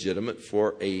been legitimate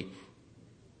for a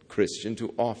Christian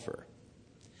to offer.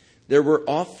 There were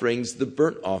offerings, the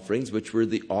burnt offerings, which were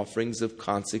the offerings of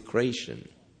consecration.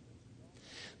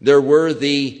 There were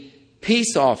the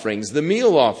peace offerings, the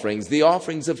meal offerings, the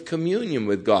offerings of communion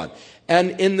with God.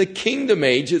 And in the kingdom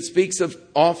age, it speaks of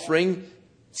offering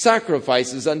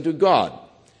sacrifices unto God.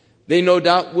 They no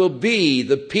doubt will be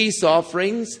the peace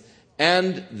offerings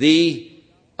and the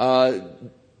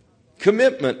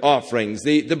commitment offerings,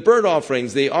 the burnt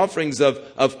offerings, the offerings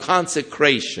of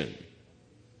consecration.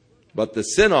 But the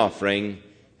sin offering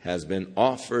has been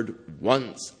offered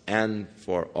once and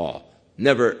for all.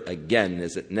 Never again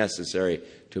is it necessary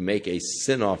to make a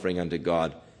sin offering unto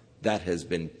God. That has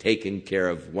been taken care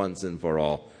of once and for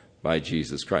all by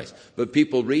Jesus Christ. But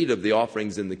people read of the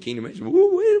offerings in the kingdom age. Wait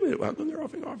a minute, how come they're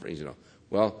offering offerings?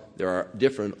 Well, there are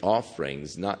different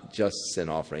offerings, not just sin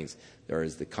offerings. There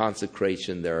is the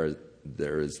consecration, there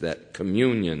is that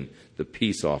communion, the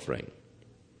peace offering.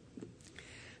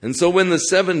 And so when the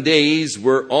 7 days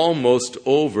were almost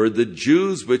over, the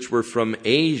Jews which were from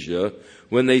Asia,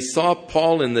 when they saw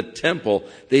Paul in the temple,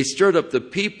 they stirred up the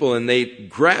people and they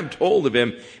grabbed hold of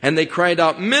him and they cried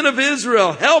out, "Men of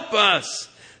Israel, help us!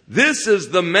 This is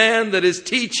the man that is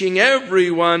teaching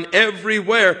everyone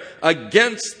everywhere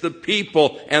against the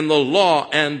people and the law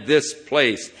and this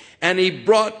place. And he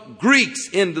brought Greeks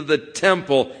into the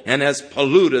temple and has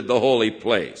polluted the holy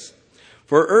place."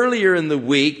 For earlier in the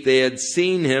week, they had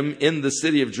seen him in the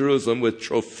city of Jerusalem with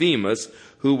Trophimus,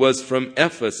 who was from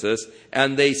Ephesus,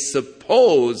 and they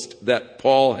supposed that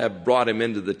Paul had brought him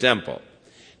into the temple.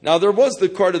 Now there was the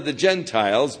court of the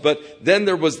Gentiles, but then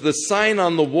there was the sign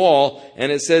on the wall,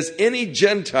 and it says any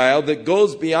Gentile that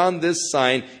goes beyond this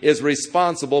sign is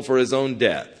responsible for his own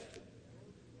death.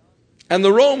 And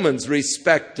the Romans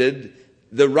respected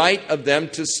the right of them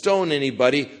to stone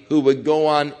anybody who would go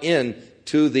on in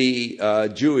to the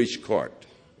Jewish court.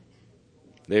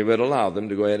 They would allow them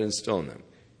to go ahead and stone them.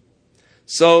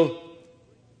 So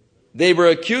they were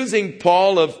accusing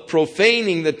Paul of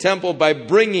profaning the temple by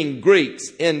bringing Greeks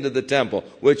into the temple,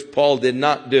 which Paul did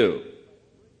not do.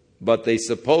 But they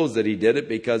supposed that he did it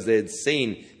because they had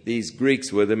seen these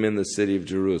Greeks with him in the city of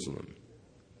Jerusalem.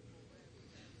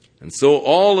 And so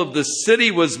all of the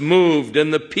city was moved,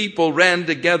 and the people ran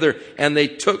together, and they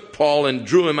took Paul and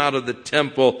drew him out of the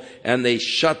temple, and they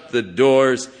shut the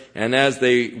doors, and as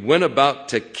they went about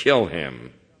to kill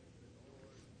him,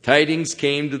 tidings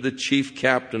came to the chief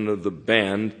captain of the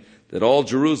band that all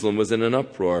Jerusalem was in an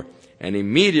uproar. And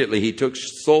immediately he took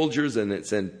soldiers and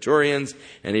centurions,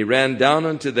 and he ran down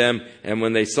unto them. And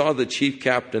when they saw the chief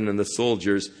captain and the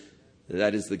soldiers,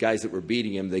 that is the guys that were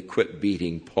beating him, they quit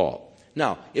beating Paul.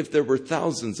 Now, if there were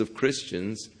thousands of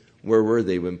Christians, where were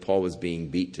they when Paul was being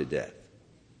beat to death?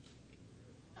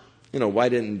 Why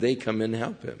didn't they come in and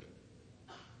help him?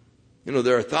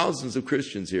 There are thousands of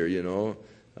Christians here,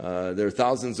 there are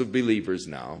thousands of believers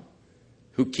now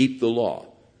who keep the law.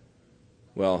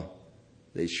 Well,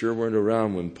 they sure weren't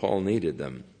around when Paul needed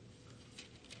them.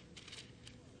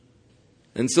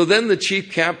 And so then the chief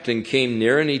captain came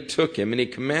near, and he took him, and he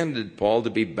commanded Paul to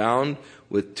be bound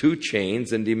with 2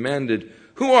 chains, and demanded,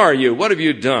 "Who are you? What have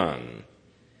you done?"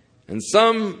 And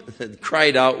some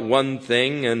cried out one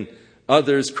thing, and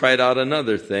others cried out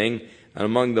another thing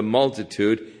among the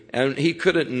multitude. And he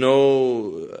couldn't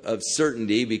know of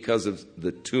certainty because of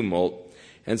the tumult.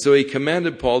 And so he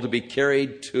commanded Paul to be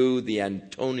carried to the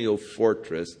Antonia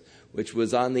fortress, which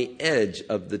was on the edge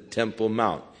of the Temple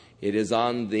Mount. It is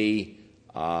on the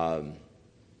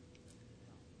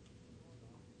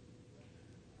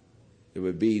it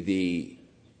would be the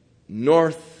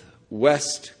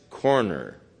northwest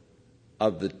corner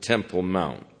of the Temple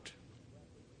Mount.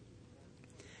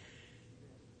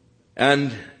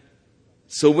 And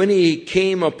so when he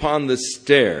came upon the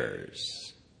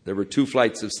stairs, there were 2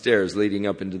 flights of stairs leading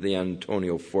up into the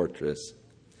Antonia fortress.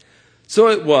 So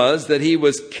it was that he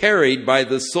was carried by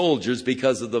the soldiers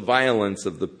because of the violence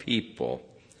of the people.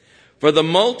 For the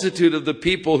multitude of the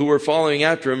people who were following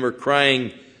after him were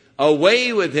crying,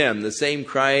 "Away with him!" The same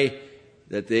cry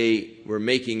that they were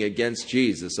making against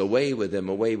Jesus. Away with him,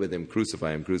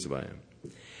 crucify him, crucify him.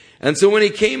 And so when he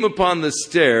came upon the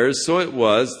stairs, so it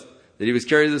was that he was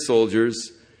carried to the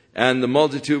soldiers, and the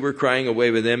multitude were crying,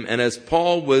 "Away with him." And as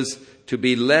Paul was to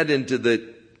be led into the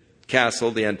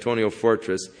castle, the Antonia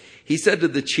fortress, he said to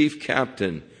the chief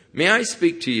captain, "May I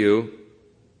speak to you?"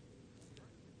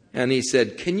 And he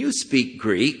said, "Can you speak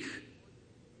Greek?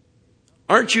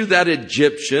 Aren't you that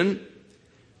Egyptian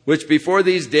which before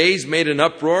these days made an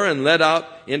uproar and led out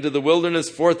into the wilderness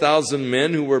 4,000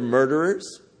 men who were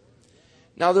murderers?"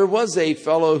 Now there was a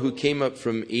fellow who came up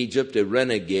from Egypt, a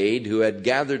renegade, who had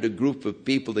gathered a group of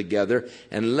people together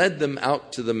and led them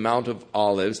out to the Mount of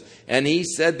Olives. And he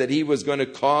said that he was going to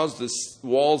cause the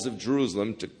walls of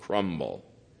Jerusalem to crumble.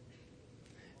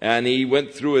 And he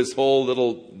went through his whole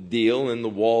little deal, and the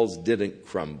walls didn't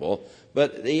crumble.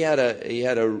 But he had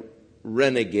a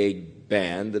renegade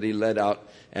band that he led out,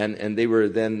 and they were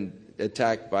then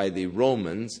attacked by the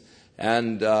Romans.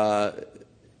 And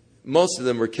most of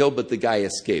them were killed, but the guy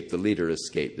escaped. The leader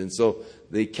escaped. And so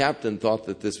the captain thought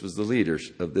that this was the leader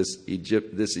of this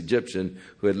Egyptian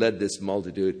who had led this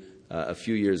multitude a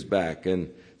few years back.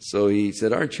 And so he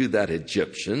said, "Aren't you that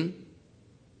Egyptian?"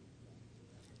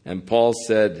 And Paul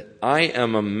said, "I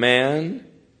am a man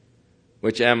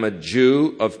which am a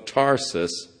Jew of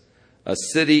Tarsus, a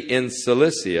city in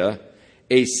Cilicia,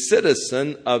 a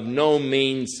citizen of no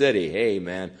mean city." Hey,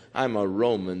 man, I'm a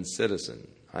Roman citizen.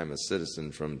 I'm a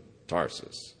citizen from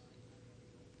Tarsus.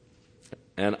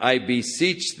 "And I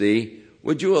beseech thee,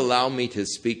 would you allow me to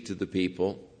speak to the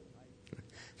people?"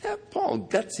 That Paul,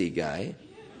 gutsy guy.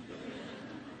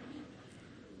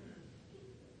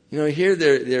 Here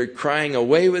they're crying,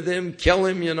 "Away with him, kill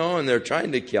him," and they're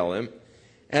trying to kill him.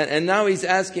 And now he's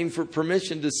asking for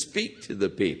permission to speak to the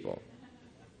people.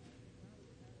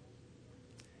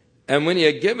 And when he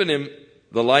had given him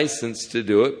the license to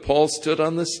do it, Paul stood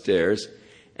on the stairs,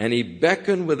 and he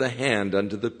beckoned with a hand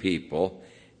unto the people.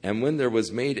 And when there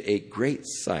was made a great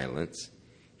silence,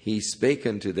 he spake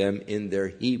unto them in their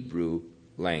Hebrew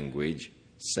language,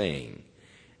 saying,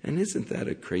 and isn't that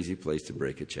a crazy place to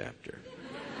break a chapter?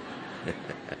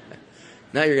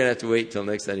 Now you're going to have to wait till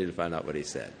next Sunday to find out what he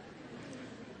said.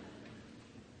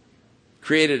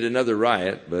 created another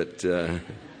riot, but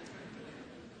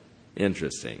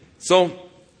interesting. So,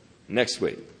 next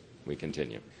week, we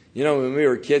continue. You know, when we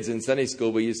were kids in Sunday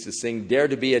school, we used to sing, "Dare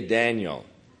to be a Daniel."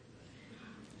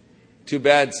 Too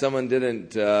bad someone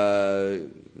didn't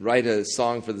write a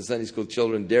song for the Sunday school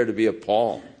children, "Dare to be a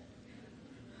Paul."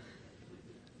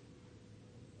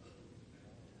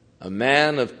 A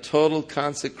man of total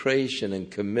consecration and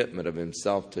commitment of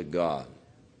himself to God.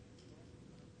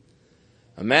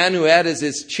 A man who had as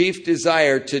his chief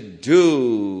desire to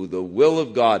do the will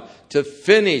of God, to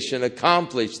finish and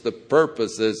accomplish the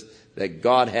purposes that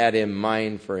God had in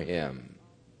mind for him.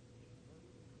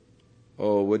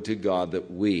 Oh, would to God that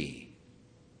we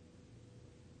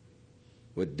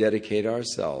would dedicate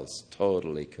ourselves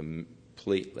totally,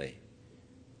 completely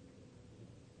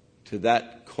to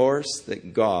that course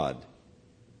that God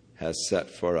has set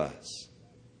for us.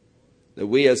 That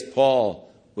we, as Paul,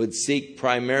 would seek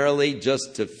primarily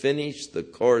just to finish the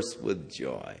course with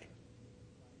joy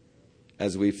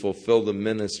as we fulfill the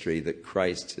ministry that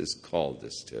Christ has called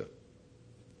us to.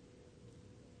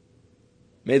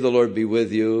 May the Lord be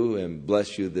with you and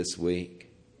bless you this week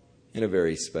in a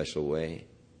very special way.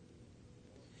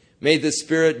 May the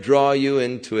Spirit draw you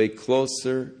into a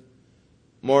closer,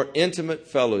 more intimate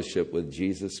fellowship with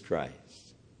Jesus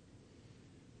Christ.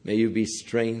 May you be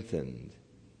strengthened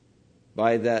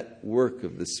by that work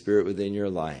of the Spirit within your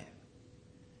life.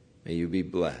 May you be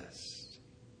blessed.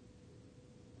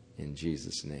 In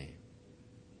Jesus' name.